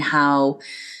soul and how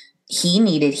he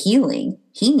needed healing.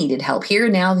 He needed help.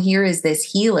 Here is this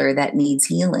healer that needs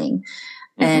healing.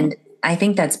 And I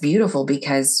think that's beautiful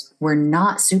because we're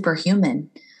not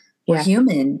superhuman. We're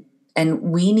human and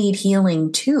we need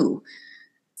healing too.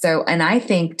 So, and I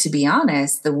think, to be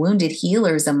honest, the wounded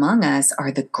healers among us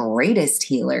are the greatest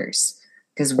healers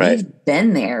because we've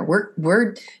been there.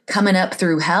 We're coming up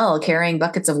through hell carrying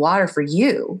buckets of water for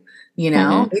you.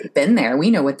 We've been there.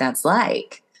 We know what that's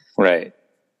like. Right.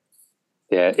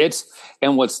 Yeah.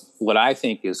 What I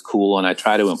think is cool, and I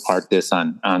try to impart this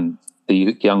on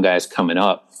the young guys coming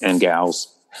up and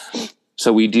gals.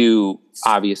 So we do,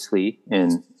 obviously,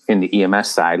 in the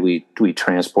EMS side, we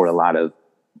transport a lot of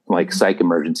like psych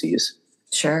emergencies.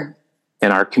 Sure.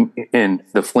 In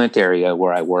the Flint area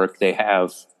where I work,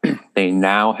 they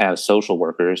now have social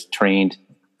workers trained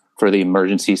for the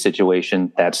emergency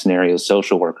situation, that scenario,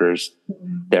 social workers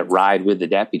that ride with the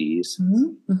deputies.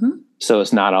 So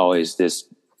it's not always this,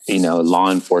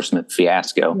 law enforcement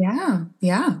fiasco. Yeah.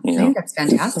 I think that's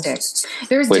fantastic.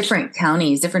 There's different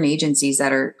counties, different agencies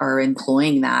that are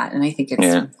employing that. And I think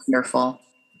it's wonderful.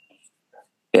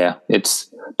 Yeah.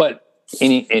 But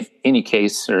in any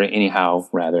case, or anyhow,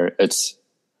 rather, it's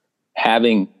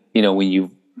having, when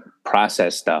you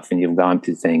process stuff and you've gone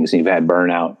through things and you've had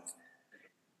burnout,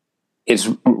 it's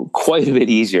quite a bit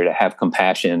easier to have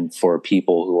compassion for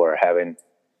people who are having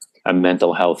a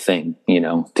mental health thing,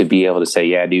 to be able to say,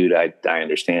 yeah, dude, I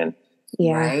understand.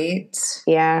 Yeah. Right.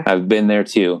 Yeah. I've been there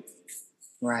too.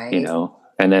 Right.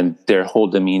 And then their whole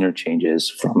demeanor changes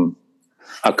from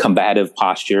a combative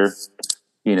posture,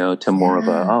 to more of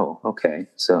a, oh, okay.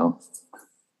 So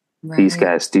these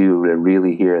guys they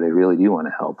really hear, they really do want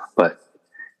to help, but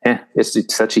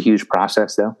it's such a huge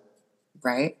process though.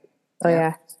 Right. Oh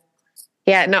yeah.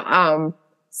 Yeah. No.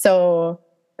 So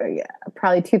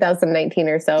probably 2019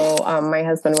 or so, my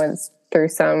husband went through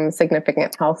some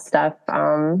significant health stuff,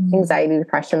 anxiety,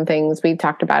 depression things. We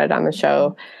talked about it on the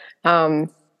show.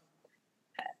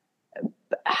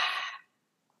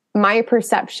 My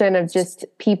perception of just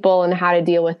people and how to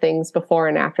deal with things before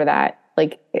and after that,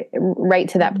 like right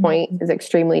to that point, is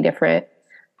extremely different.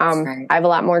 I have a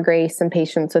lot more grace and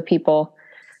patience with people.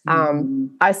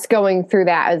 Us going through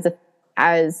that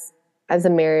as a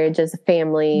marriage, as a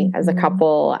family, as a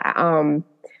couple,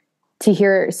 to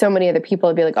hear so many other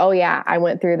people be like, oh yeah, I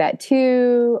went through that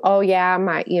too. Oh yeah,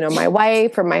 my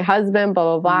wife or my husband,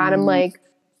 blah, blah, blah. And I'm like,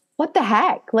 what the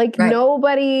heck? Like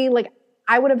nobody, like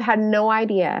I would have had no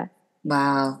idea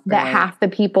Wow. that Right. half the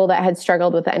people that had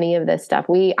struggled with any of this stuff.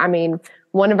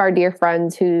 One of our dear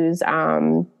friends who's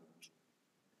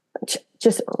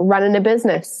just running a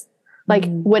business, like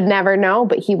would never know,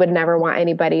 but he would never want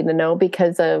anybody to know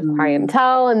because of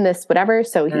clientele and this, whatever.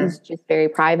 So he's just very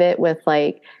private with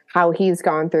like how he's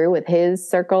gone through with his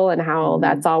circle and how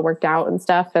that's all worked out and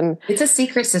stuff. And it's a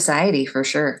secret society for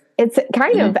sure. it's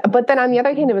kind of, but then on the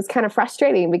other hand, it was kind of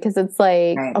frustrating because it's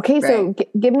like, so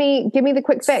give me the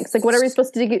quick fix. Like, what are we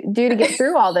supposed to do to get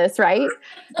through all this? Right.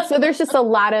 So there's just a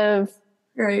lot of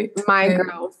my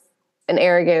growth and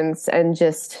arrogance and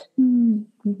just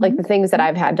like the things that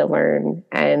I've had to learn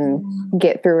and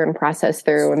get through and process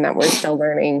through and that we're still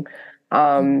learning.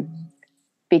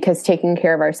 Because taking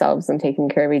care of ourselves and taking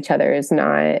care of each other is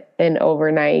not an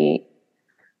overnight,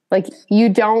 like you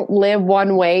don't live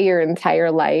one way your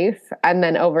entire life and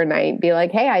then overnight be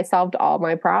like, hey, I solved all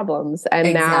my problems.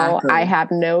 And now I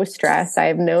have no stress. I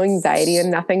have no anxiety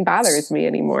and nothing bothers me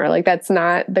anymore. Like that's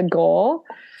not the goal.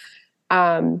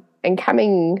 And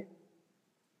being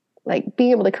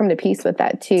able to come to peace with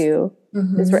that too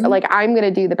is like, I'm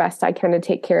going to do the best I can to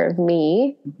take care of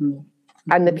me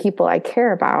and the people I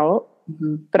care about.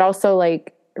 But also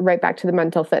like right back to the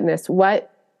mental fitness. What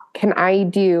can I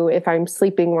do if I'm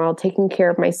sleeping well, taking care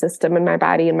of my system and my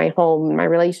body and my home and my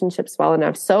relationships well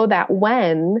enough so that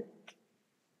when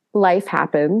life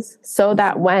happens, so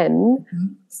that when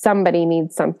somebody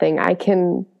needs something, I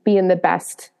can be in the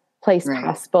best place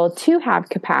possible to have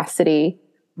capacity.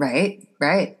 Right.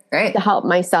 To help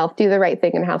myself do the right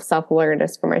thing and have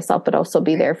self-awareness for myself, but also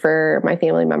be there for my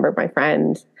family member, my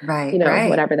friend,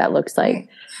 whatever that looks like. Right.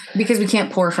 Because we can't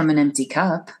pour from an empty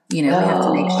cup. We have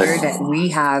to make sure that we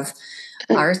have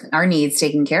our needs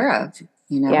taken care of,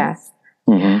 Yes.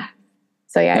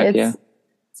 So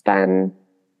it's been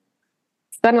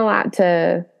a lot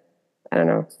to, I don't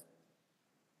know.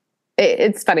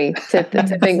 It's funny to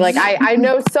think like I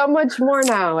know so much more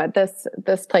now at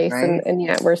this place and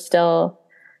yet we're still,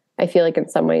 I feel like in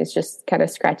some ways just kind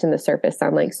of scratching the surface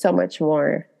on like so much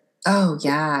more. Oh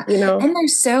yeah. And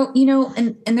there's so,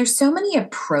 and there's so many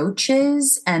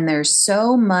approaches and there's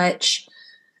so much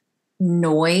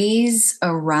noise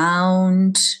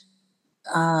around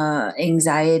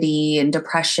anxiety and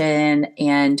depression.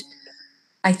 And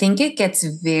I think it gets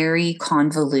very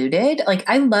convoluted. Like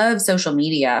I love social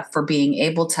media for being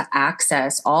able to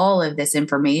access all of this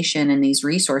information and these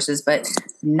resources, but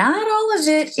not all of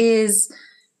it is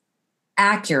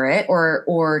accurate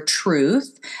or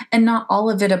truth, and not all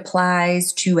of it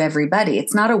applies to everybody.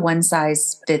 It's not a one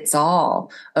size fits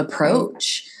all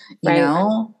approach, you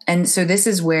know? And so this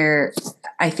is where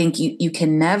I think you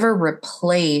can never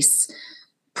replace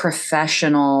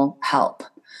professional help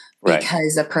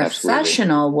because a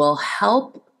professional will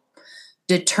help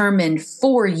determine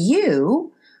for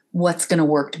you what's going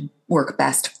to work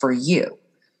best for you,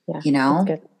 That's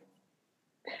good.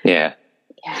 Yeah.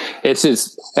 It's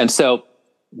just, and so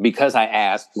because I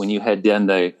asked when you had done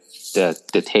the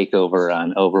takeover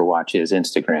on Overwatch's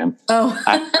Instagram,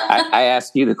 I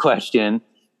asked you the question,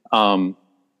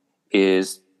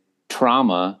 is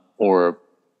trauma or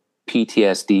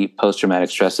PTSD,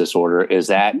 post-traumatic stress disorder, is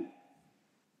that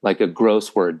like a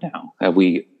gross word now?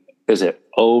 Is it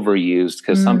overused?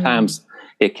 Because sometimes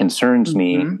it concerns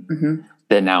me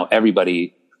that now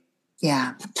everybody,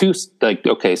 two-part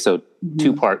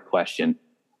question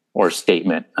or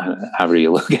statement, however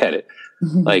you look at it.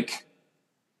 Like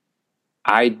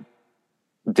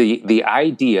the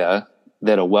idea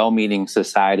that a well-meaning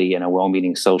society and a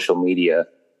well-meaning social media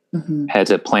has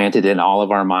it planted in all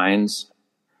of our minds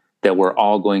that we're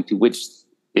all going to, which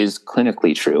is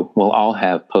clinically true. We'll all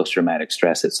have post-traumatic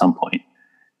stress at some point,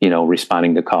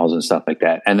 responding to calls and stuff like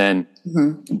that. And then,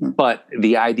 but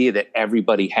the idea that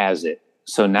everybody has it.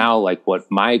 So now like what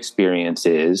my experience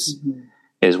is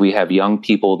we have young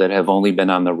people that have only been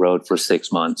on the road for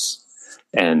 6 months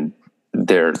and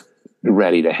they're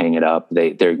ready to hang it up.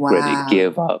 They're ready to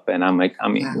give up. And I'm like,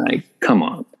 come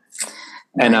on.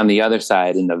 And on the other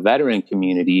side, in the veteran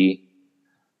community,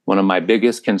 one of my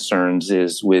biggest concerns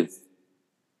is with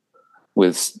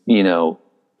the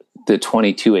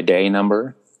 22 a day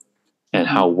number and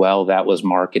how well that was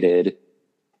marketed.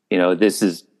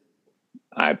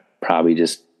 I probably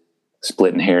just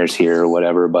splitting hairs here or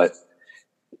whatever, but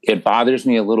it bothers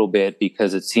me a little bit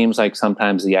because it seems like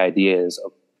sometimes the idea is,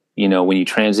 when you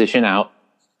transition out,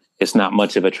 it's not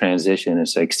much of a transition.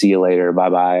 It's like, see you later.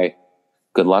 Bye-bye.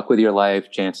 Good luck with your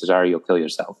life. Chances are you'll kill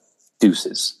yourself.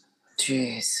 Deuces.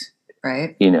 Jeez.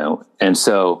 Right. And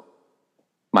so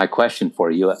my question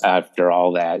for you after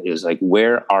all that is like,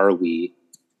 where are we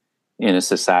in a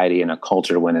society, in a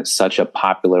culture, when it's such a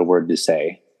popular word to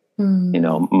say. You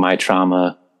know, my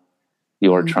trauma,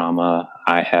 your trauma,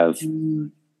 I have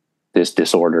this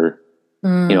disorder.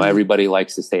 You know, everybody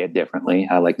likes to say it differently.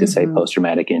 I like to say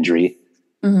post-traumatic injury,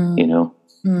 you know.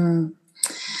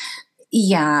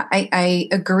 Yeah, I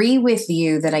agree with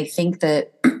you that I think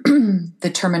that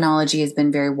the terminology has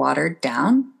been very watered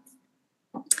down,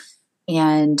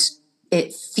 and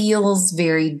it feels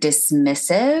very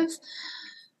dismissive.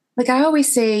 Like I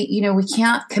always say, you know, we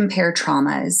can't compare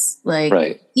traumas.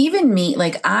 Like even me,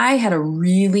 like I had a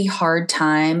really hard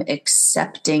time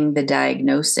accepting the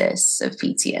diagnosis of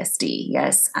PTSD.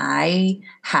 Yes, I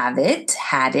had it.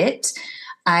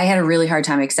 I had a really hard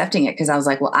time accepting it because I was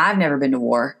like, well, I've never been to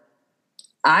war.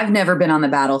 I've never been on the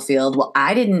battlefield. Well,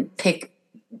 I didn't pick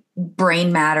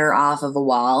brain matter off of a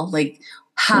wall. Like,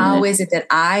 how is it that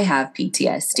I have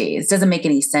PTSD? It doesn't make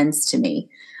any sense to me.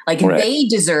 Like they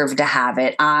deserve to have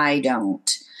it. I don't,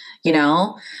 you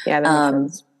know? Yeah. That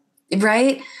makes sense.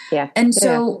 Right. Yeah. And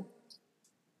so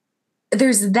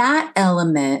there's that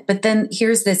element, but then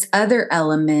here's this other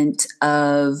element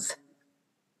of,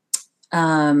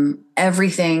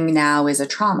 everything now is a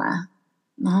trauma.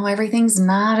 No, everything's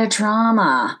not a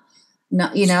trauma. No,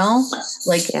 you know,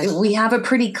 like we have a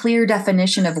pretty clear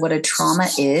definition of what a trauma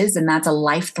is, and that's a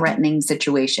life-threatening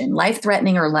situation,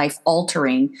 life-threatening or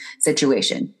life-altering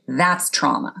situation. That's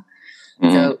trauma.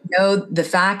 So, no, the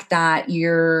fact that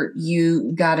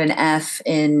you got an F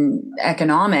in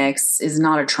economics is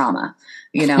not a trauma,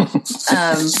 you know.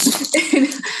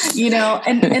 You know,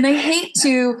 and I hate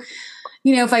to,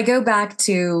 you know, if I go back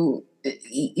to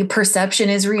perception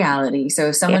is reality. So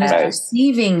if someone is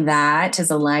perceiving that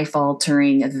as a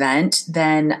life-altering event,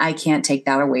 then I can't take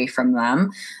that away from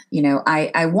them. You know,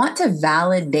 I want to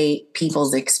validate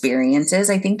people's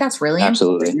experiences. I think that's really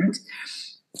important.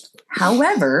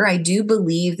 However, I do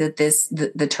believe that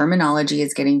the terminology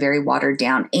is getting very watered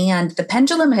down and the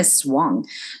pendulum has swung.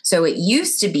 So it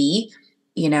used to be,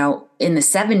 you know, in the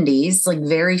 70s, like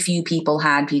very few people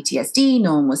had PTSD.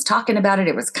 No one was talking about it.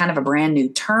 It was kind of a brand new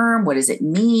term. What does it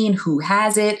mean? Who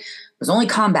has it? It was only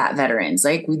combat veterans.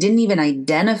 Like we didn't even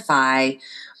identify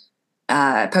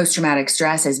post-traumatic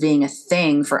stress as being a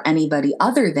thing for anybody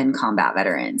other than combat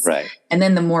veterans. Right. And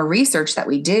then the more research that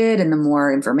we did and the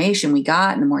more information we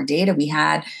got and the more data we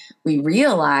had, we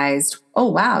realized,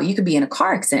 oh, wow, you could be in a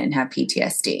car accident and have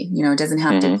PTSD. You know, it doesn't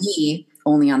have to be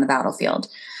only on the battlefield.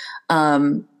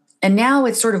 And now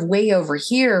it's sort of way over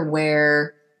here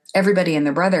where everybody and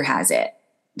their brother has it,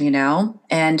 you know,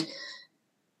 and,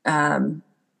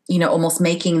 you know, almost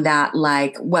making that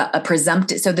like, well, a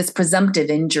presumptive. So this presumptive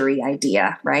injury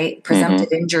idea, right?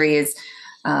 Presumptive injury is,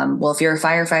 well, if you're a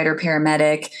firefighter,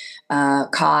 paramedic,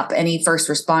 cop, any first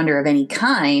responder of any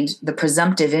kind, the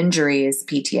presumptive injury is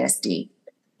PTSD.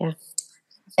 Yeah.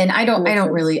 And I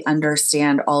don't really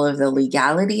understand all of the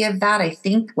legality of that. I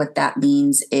think what that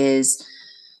means is,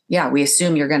 yeah, we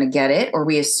assume you're going to get it, or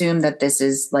we assume that this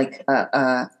is like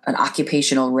an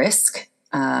occupational risk.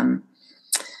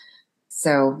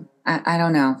 So I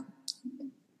don't know.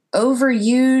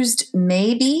 Overused,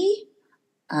 maybe.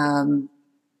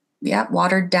 Yeah,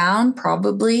 watered down,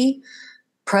 probably.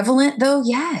 Prevalent, though,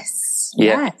 yes.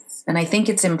 Yeah. Yes. And I think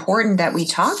it's important that we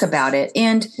talk about it.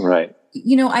 And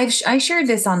you know, I shared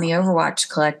this on the Overwatch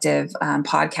Collective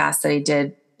podcast that I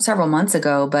did several months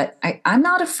ago, but I'm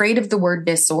not afraid of the word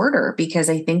disorder because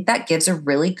I think that gives a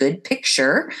really good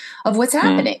picture of what's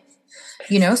happening.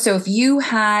 You know, so if you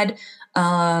had,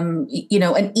 you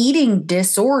know, an eating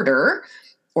disorder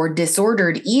or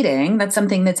disordered eating, that's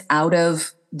something that's out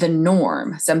of the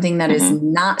norm, something that is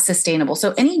not sustainable.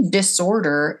 So any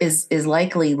disorder is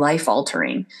likely life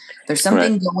altering. There's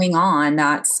something going on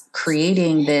that's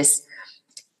creating this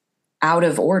out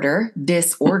of order,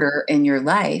 disorder in your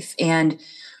life. And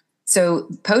so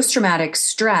post-traumatic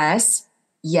stress,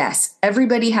 yes,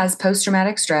 everybody has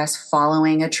post-traumatic stress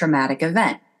following a traumatic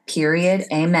event, period.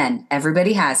 Amen.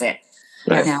 Everybody has it.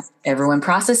 Right. Now, everyone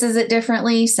processes it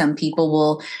differently. Some people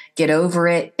will get over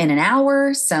it in an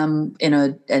hour, some in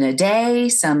a day,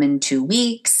 some in 2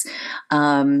 weeks.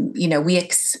 You know, we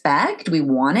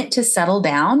want it to settle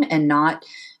down and not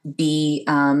be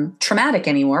traumatic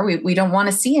anymore. We don't want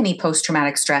to see any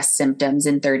post-traumatic stress symptoms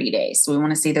in 30 days. We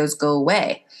want to see those go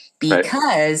away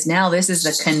because now this is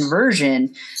the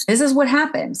conversion. This is what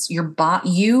happens. Your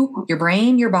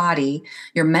brain, your body,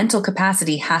 your mental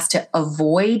capacity has to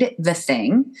avoid the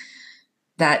thing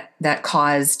that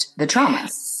caused the trauma.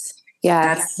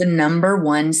 Yeah. That's the number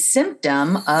one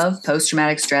symptom of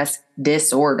post-traumatic stress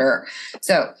disorder.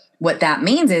 So what that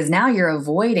means is now you're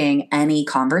avoiding any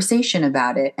conversation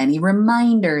about it, any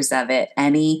reminders of it,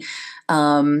 any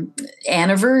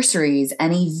anniversaries,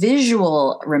 any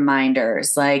visual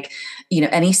reminders, like,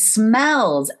 any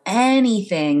smells,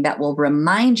 anything that will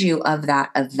remind you of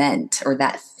that event or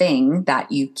that thing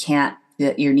that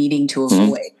you're needing to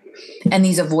avoid. And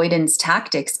these avoidance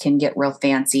tactics can get real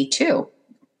fancy too.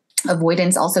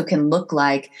 Avoidance also can look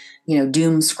like,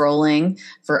 doom scrolling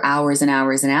for hours and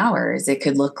hours and hours. It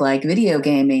could look like video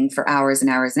gaming for hours and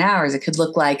hours and hours. It could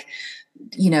look like,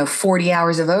 40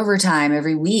 hours of overtime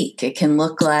every week. It can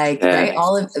look like,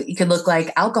 it could look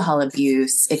like alcohol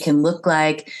abuse. It can look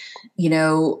like,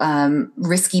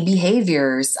 risky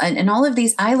behaviors and all of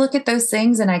these. I look at those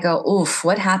things and I go, oof,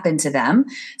 what happened to them?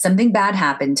 Something bad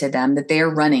happened to them that they're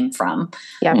running from.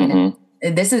 Yeah. And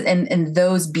this is, and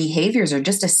those behaviors are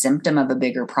just a symptom of a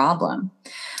bigger problem.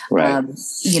 Right. And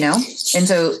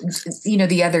so,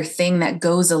 the other thing that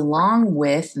goes along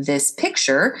with this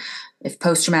picture, if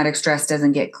post-traumatic stress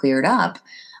doesn't get cleared up,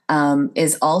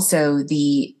 is also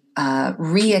the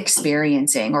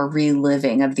re-experiencing or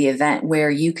reliving of the event where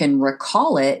you can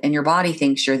recall it and your body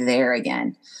thinks you're there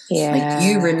again. Yeah. Like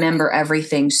you remember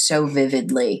everything so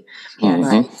vividly,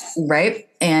 right?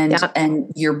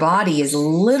 And your body is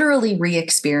literally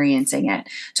re-experiencing it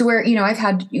to where,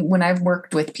 when I've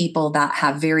worked with people that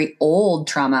have very old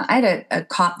trauma, I had a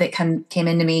cop that came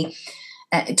into me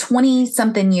at 20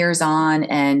 something years on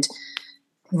and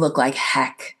looked like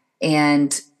heck.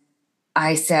 And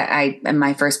I said, and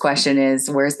my first question is,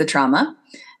 where's the trauma?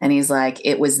 And he's like,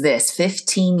 it was this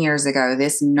 15 years ago,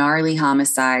 this gnarly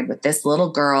homicide with this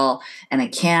little girl. And I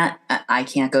can't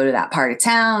go to that part of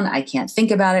town. I can't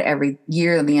think about it. Every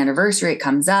year on the anniversary, it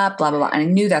comes up, blah, blah, blah. And I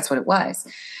knew that's what it was.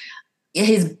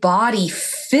 His body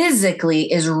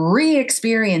physically is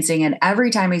re-experiencing it every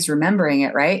time he's remembering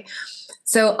it, right?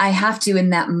 So I have to,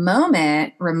 in that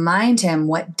moment, remind him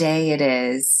what day it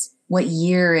is, what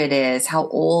year it is, how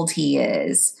old he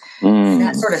is. And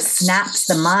that sort of snaps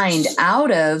the mind out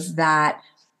of that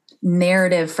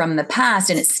narrative from the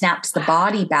past, and it snaps the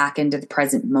body back into the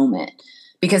present moment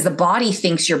because the body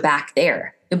thinks you're back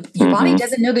there. Your body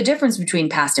doesn't know the difference between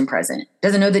past and present,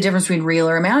 doesn't know the difference between real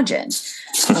or imagined.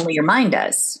 Only your mind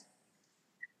does.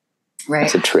 Right?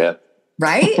 That's a trip.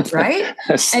 Right.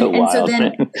 That's so wild, and so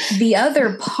then man. the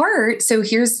other part, so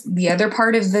here's the other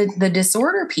part of the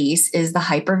disorder piece is the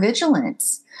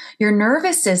hypervigilance. Your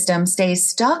nervous system stays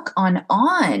stuck on.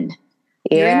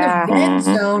 You're in the red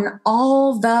zone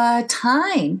all the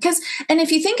time. And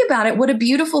if you think about it, what a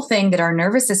beautiful thing that our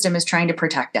nervous system is trying to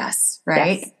protect us,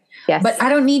 right? Yes. But I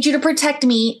don't need you to protect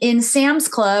me in Sam's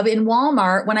Club, in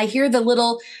Walmart, when I hear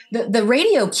the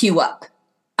radio cue up.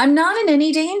 I'm not in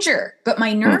any danger, but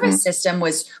my nervous system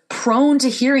was prone to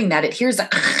hearing that. It hears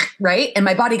right? And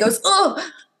my body goes, oh,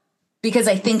 because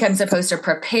I think I'm supposed to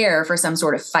prepare for some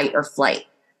sort of fight or flight.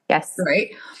 Yes. Right.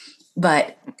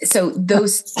 But so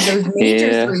those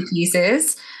major three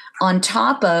pieces on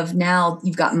top of now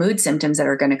you've got mood symptoms that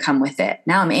are going to come with it.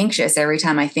 Now I'm anxious every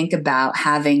time I think about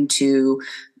having to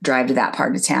drive to that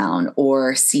part of town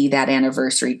or see that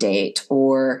anniversary date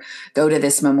or go to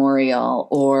this memorial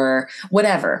or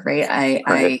whatever.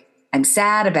 Right. I'm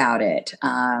sad about it.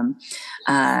 I'm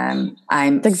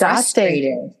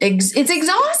exhausting. It's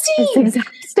exhausting.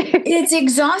 It's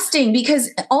exhausting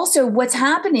because also what's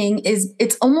happening is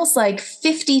it's almost like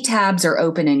 50 tabs are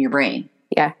open in your brain.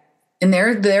 Yeah. And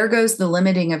there goes the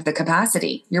limiting of the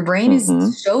capacity. Your brain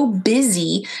is so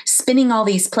busy spinning all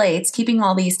these plates, keeping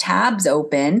all these tabs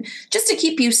open just to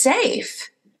keep you safe,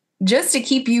 just to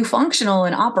keep you functional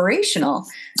and operational.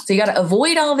 So you got to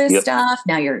avoid all this stuff.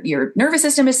 Now your nervous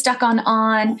system is stuck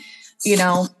on,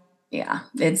 yeah.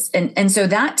 And so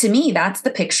that to me, that's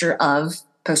the picture of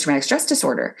post-traumatic stress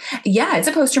disorder. Yeah, it's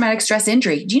a post-traumatic stress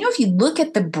injury. Do you know if you look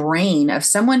at the brain of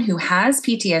someone who has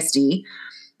PTSD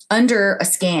under a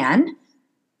scan,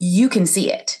 you can see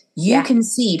it. You can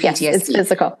see PTSD. Yes, it's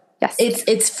physical. Yes.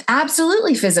 It's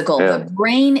absolutely physical. Yeah. The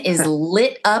brain is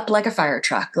lit up like a fire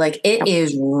truck. Like it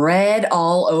is red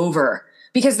all over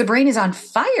because the brain is on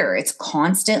fire. It's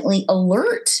constantly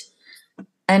alert.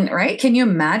 And right, can you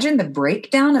imagine the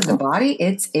breakdown of the body?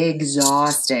 It's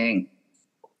exhausting.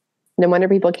 No wonder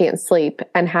people can't sleep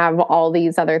and have all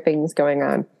these other things going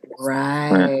on.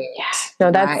 Right. Yeah.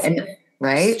 No, that's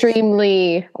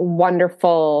extremely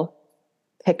wonderful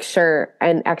picture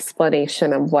and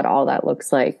explanation of what all that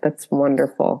looks like. That's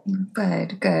wonderful.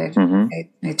 Good.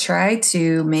 I try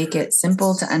to make it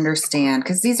simple to understand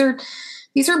because these are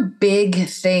big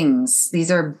things.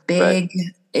 These are big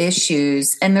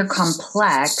issues and they're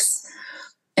complex.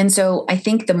 And so I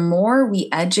think the more we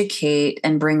educate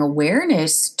and bring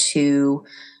awareness to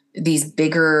these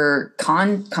bigger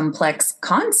complex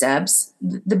concepts,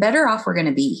 the better off we're going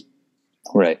to be.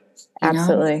 Right.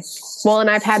 Absolutely. Well, and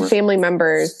I've had family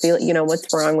members be,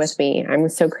 what's wrong with me? I'm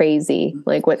so crazy.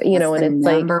 Like what, and it's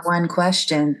like number one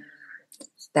question.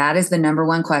 That is the number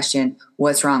one question.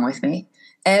 What's wrong with me?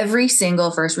 Every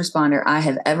single first responder I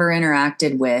have ever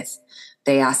interacted with,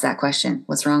 they ask that question.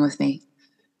 What's wrong with me?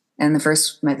 And the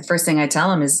first thing I tell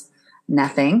them is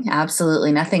nothing.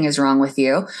 Absolutely nothing is wrong with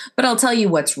you. But I'll tell you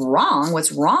what's wrong.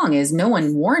 What's wrong is no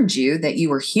one warned you that you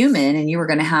were human and you were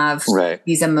going to have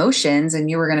these emotions and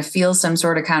you were going to feel some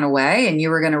sort of kind of way and you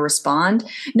were going to respond.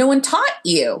 No one taught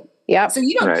you. Yeah. So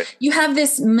you have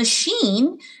this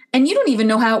machine and you don't even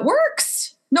know how it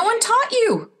works. No one taught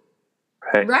you.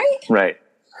 Right. Right.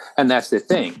 And that's the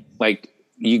thing. Like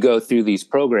you go through these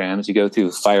programs, you go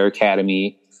through Fire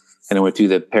Academy, and I went through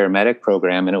the paramedic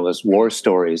program and it was war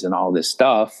stories and all this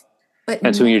stuff.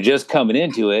 And so when you're just coming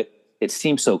into it, it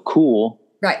seems so cool.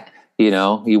 Right.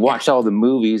 You watch all the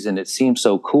movies and it seems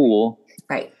so cool.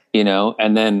 Right.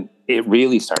 And then it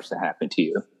really starts to happen to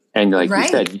you. And like you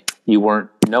said,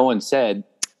 no one said,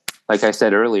 like I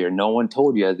said earlier, no one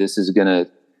told you this is going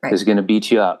to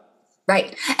beat you up.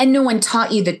 Right. And no one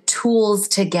taught you the tools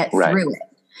to get through it.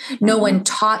 No one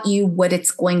taught you what it's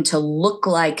going to look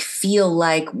like, feel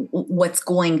like, what's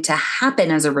going to happen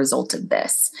as a result of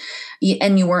this.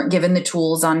 And you weren't given the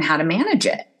tools on how to manage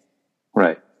it.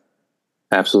 Right.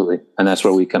 Absolutely. And that's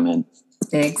where we come in.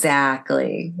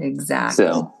 Exactly.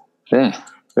 So, yeah,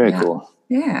 very cool.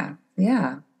 Yeah.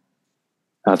 Yeah.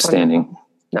 Outstanding.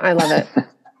 No, I love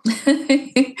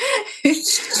it.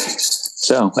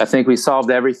 So I think we solved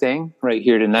everything right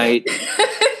here tonight.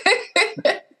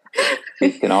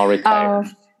 We can all retire.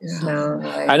 No.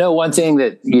 I know one thing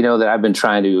that, that I've been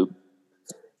trying to,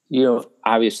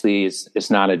 obviously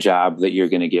it's not a job that you're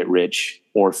going to get rich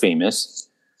or famous,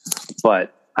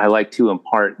 but I like to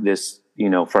impart this,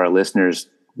 for our listeners,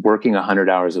 working 100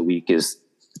 hours a week is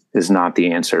not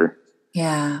the answer.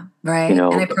 Yeah. Right. And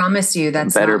I promise you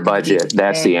that's better budget.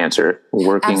 That's the answer.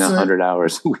 Working 100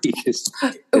 hours a week is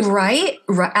right.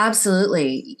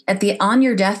 Absolutely. On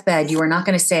your deathbed, you are not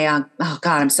going to say, oh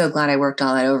God, I'm so glad I worked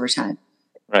all that overtime.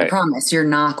 Right. I promise you're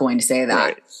not going to say that.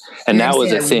 Right. And that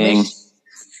was a thing.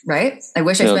 Right. I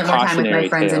wish I spent more time with my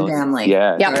friends and family.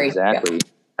 Yeah, exactly. Yep.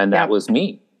 And that was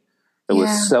me. It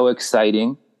was so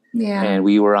exciting. Yeah. And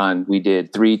we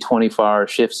did 3 24-hour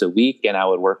shifts a week and I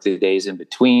would work the days in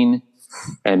between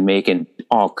and making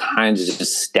all kinds of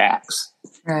just stacks.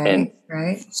 Right.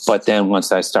 But then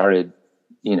once I started,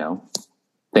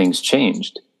 things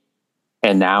changed.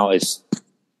 And now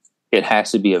it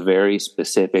has to be a very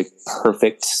specific,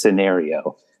 perfect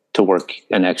scenario to work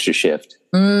an extra shift.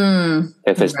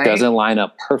 If it doesn't line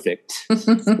up perfect,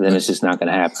 then it's just not going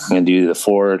to happen. I'm going to do the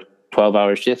 4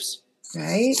 12-hour shifts.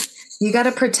 Right. You got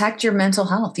to protect your mental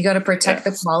health. You got to protect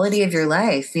the quality of your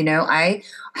life. I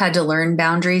had to learn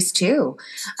boundaries too.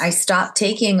 I stopped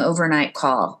taking overnight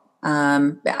call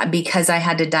because I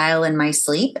had to dial in my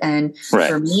sleep. And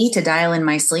for me to dial in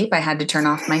my sleep, I had to turn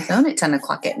off my phone at 10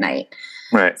 o'clock at night.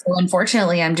 Right. So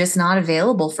unfortunately, I'm just not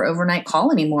available for overnight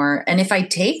call anymore. And if I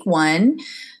take one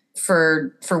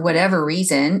for whatever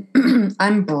reason,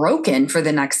 I'm broken for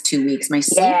the next 2 weeks. My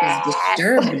sleep is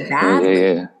disturbed badly.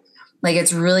 Yeah. Like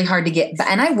it's really hard to get,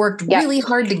 and I worked really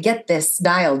hard to get this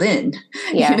dialed in,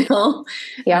 I don't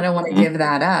want to give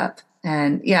that up.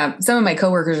 And some of my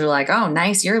coworkers are like, oh,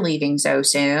 nice. You're leaving so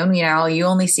soon. You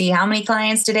only see how many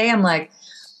clients today? I'm like,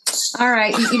 all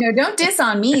right, don't diss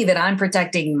on me that I'm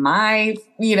protecting my,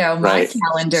 my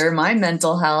calendar, my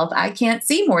mental health. I can't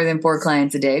see more than 4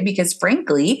 clients a day because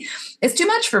frankly, it's too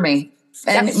much for me.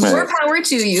 And more power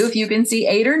to you. If you can see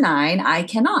 8 or 9, I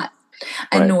cannot.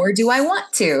 And nor do I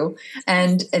want to.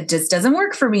 And it just doesn't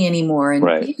work for me anymore.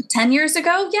 And 10 years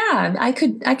ago, I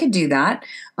could do that.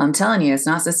 I'm telling you, it's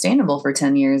not sustainable for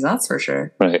 10 years. That's for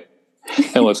sure. Right.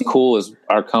 And what's cool is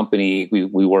our company,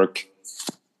 we work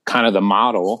kind of the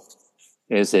model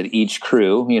is that each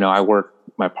crew,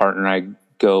 my partner and I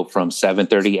go from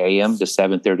 7:30 a.m. to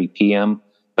 7:30 p.m.,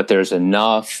 but there's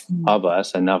enough of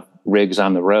us, enough rigs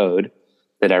on the road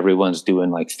that everyone's doing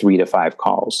like 3 to 5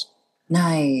 calls.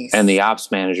 Nice. And the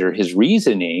ops manager, his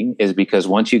reasoning is because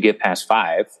once you get past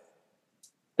 5,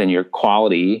 then your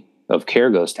quality of care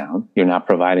goes down. You're not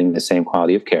providing the same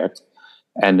quality of care.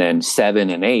 And then 7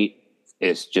 and 8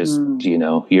 is just,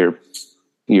 you're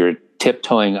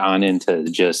tiptoeing on into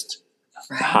just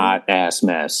hot ass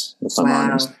mess, if I'm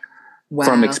honest.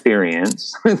 From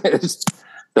experience.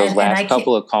 Those last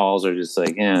couple of calls are just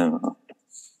like, And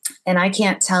I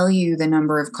can't tell you the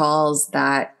number of calls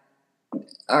that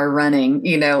are running,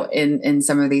 in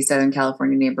some of these Southern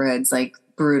California neighborhoods, like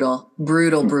brutal,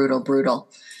 brutal, brutal, brutal.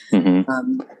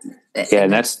 Yeah,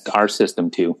 and that's our system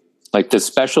too. Like the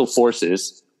special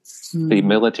forces, the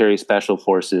military special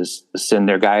forces, send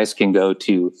their guys can go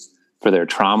to for their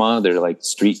trauma, their like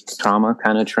street trauma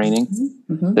kind of training.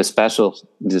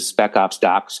 The spec ops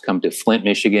docs come to Flint,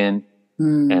 Michigan,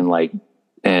 and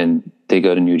they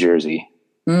go to New Jersey.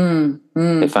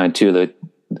 They find two of the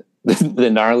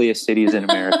gnarliest cities in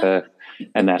America,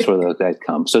 and that's where those guys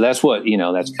come. So that's what,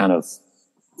 that's kind of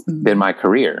been my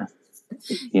career,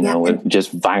 with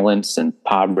just violence and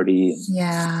poverty.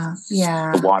 Yeah.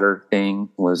 The water thing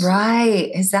was right.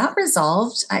 Is that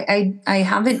resolved? I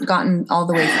haven't gotten all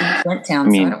the way through Flint Town.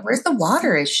 Where's the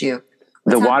water issue?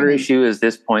 What's the water happening? issue is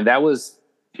this point. That was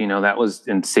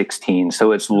in 16.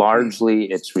 So it's largely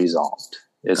it's resolved.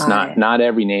 It's not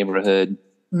every neighborhood,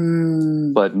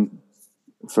 but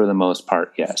for the most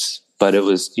part, yes. But it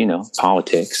was,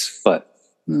 politics. But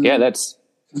yeah, that's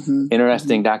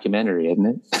interesting documentary, isn't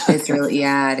it? It's really,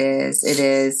 it is. It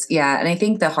is. Yeah. And I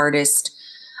think the hardest,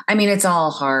 it's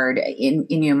all hard.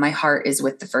 My heart is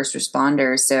with the first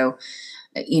responders. So,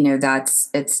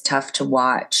 it's tough to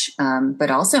watch. But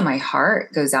also my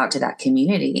heart goes out to that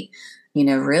community,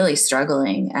 really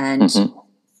struggling and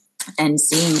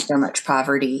seeing so much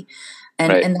poverty.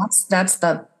 And that's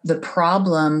the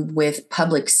problem with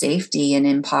public safety in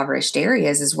impoverished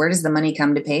areas is where does the money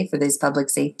come to pay for these public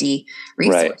safety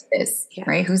resources,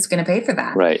 right? Who's going to pay for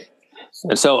that? Right.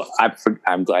 And so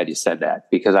I'm glad you said that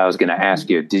because I was going to ask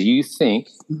you, do you think,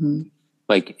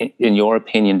 like in your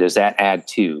opinion, does that add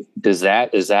to,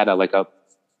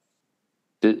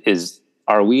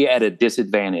 are we at a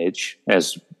disadvantage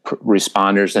as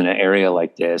responders in an area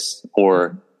like this,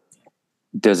 or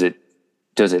does it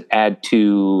add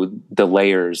to the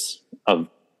layers of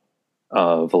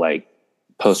like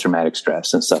post-traumatic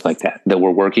stress and stuff like that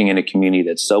we're working in a community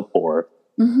that's so poor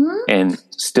and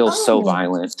still so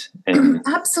violent? And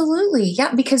absolutely.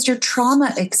 Yeah. Because your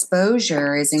trauma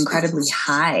exposure is incredibly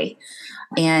high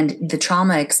and the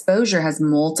trauma exposure has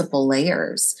multiple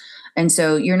layers. And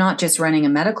so you're not just running a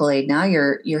medical aid. Now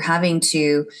you're having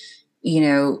to,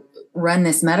 run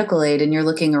this medical aid and you're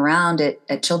looking around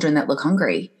at children that look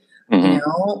hungry.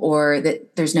 Or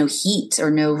that there's no heat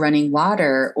or no running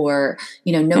water or,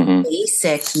 no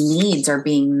basic needs are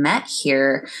being met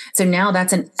here. So now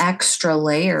that's an extra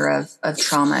layer of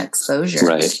trauma exposure.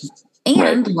 Right.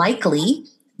 And likely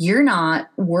you're not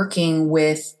working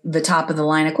with the top of the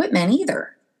line equipment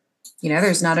either.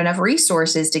 There's not enough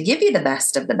resources to give you the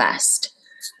best of the best.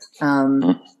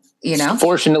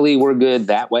 Fortunately we're good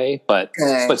that way, but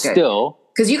still.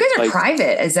 Because you guys are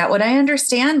private. Is that what I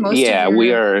understand? We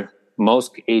are.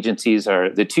 Most agencies are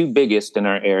the two biggest in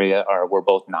our area we're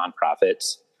both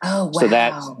nonprofits. Oh, wow. So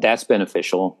that's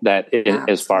beneficial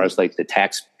as far as like the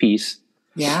tax piece.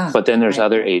 Yeah. But then there's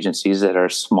other agencies that are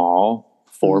small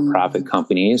for-profit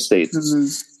companies.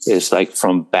 It's like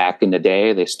from back in the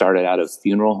day, they started out of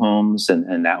funeral homes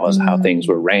and that was how things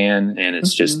were ran. And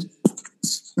it's just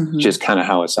kind of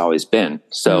how it's always been.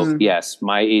 So yes,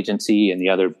 my agency and the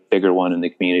other bigger one in the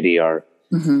community are,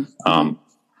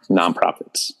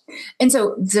 nonprofits. And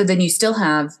so then you still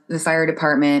have the fire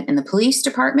department and the police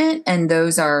department, and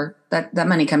those are that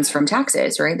money comes from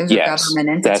taxes, right? Those are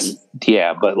government entities.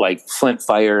 But like Flint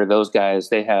Fire, those guys,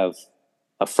 they have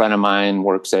a friend of mine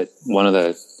works at one of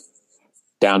the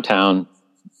downtown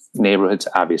neighborhoods,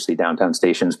 obviously downtown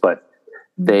stations, but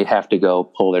they have to go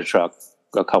pull their truck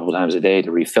a couple times a day to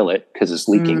refill it because it's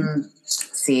leaking. And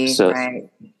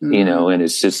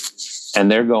it's just,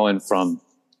 and they're going from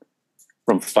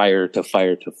fire to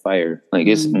fire to fire. Like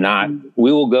it's not,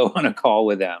 we will go on a call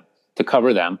with them to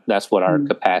cover them. That's what our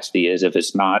capacity is. If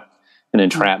it's not an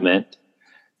entrapment,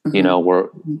 we're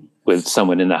with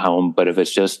someone in the home, but if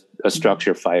it's just a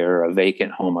structure fire or a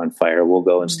vacant home on fire, we'll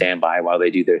go and stand by while they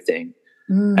do their thing.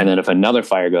 And then if another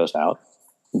fire goes out,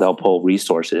 they'll pull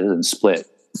resources and split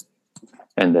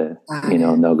and they'll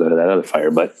go to that other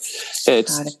fire. But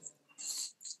it's,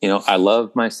 I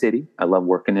love my city. I love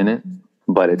working in it,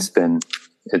 but it's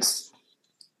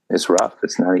rough.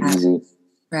 It's not easy.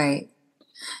 Right.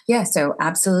 Yeah. So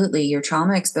absolutely. Your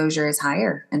trauma exposure is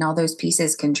higher and all those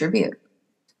pieces contribute.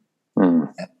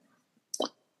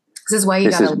 This is why you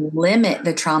got to limit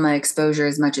the trauma exposure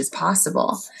as much as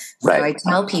possible. So I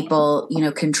tell people,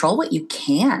 control what you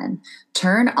can.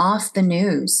 Turn off the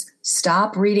news.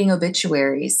 Stop reading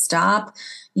obituaries. Stop,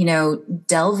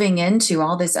 delving into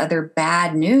all this other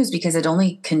bad news because it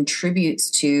only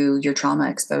contributes to your trauma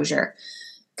exposure.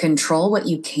 Control what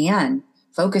you can.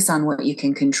 Focus on what you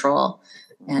can control.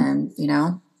 And,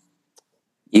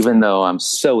 even though I'm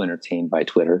so entertained by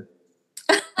Twitter,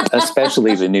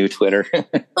 especially the new Twitter.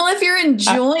 Well, if you're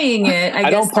enjoying it, I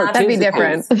guess that'd be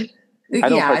different. I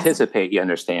don't participate, you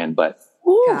understand, but.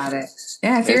 Got it.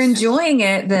 Yeah, if you're enjoying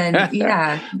it, then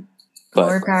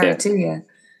more power to you.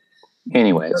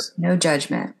 Anyways. No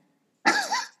judgment.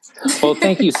 Well,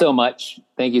 thank you so much.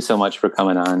 Thank you so much for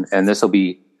coming on. And this will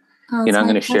be, I'm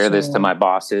going to share this to my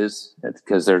bosses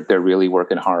because they're really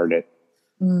working hard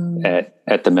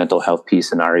at the mental health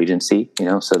piece in our agency,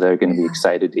 so they're going to be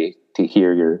excited to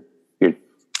hear your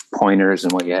pointers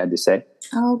and what you had to say.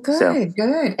 Oh, good.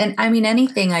 And I mean,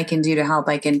 anything I can do to help,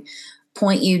 I can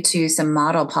point you to some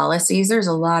model policies. There's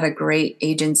a lot of great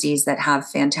agencies that have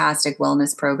fantastic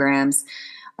wellness programs.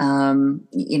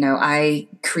 I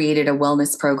created a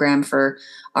wellness program for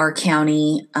our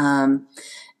county.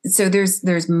 So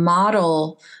there's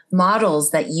models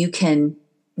that you can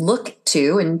look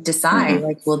to and decide,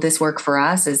 like, will this work for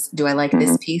us? Do I like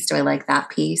this piece? Do I like that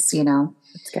piece?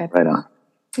 That's good. Right on.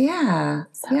 Yeah.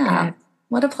 So yeah. good.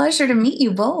 What a pleasure to meet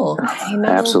you both. I know.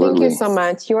 Absolutely. Thank you so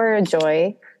much. You are a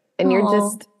joy, and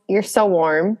you're so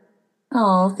warm.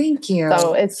 Oh, thank you.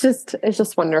 So it's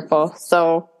just wonderful.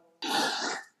 So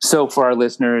for our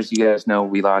listeners, you guys know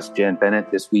we lost Jen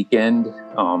Bennett this weekend.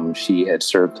 She had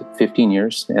served 15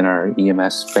 years in our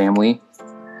EMS family,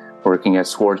 working at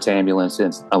Swartz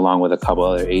Ambulances along with a couple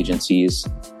other agencies.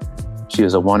 She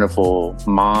was a wonderful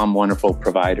mom, wonderful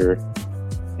provider,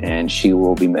 and she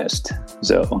will be missed.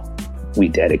 So we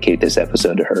dedicate this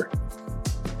episode to her.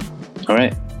 All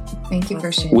right. Thank you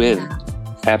for sharing that.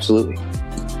 Absolutely.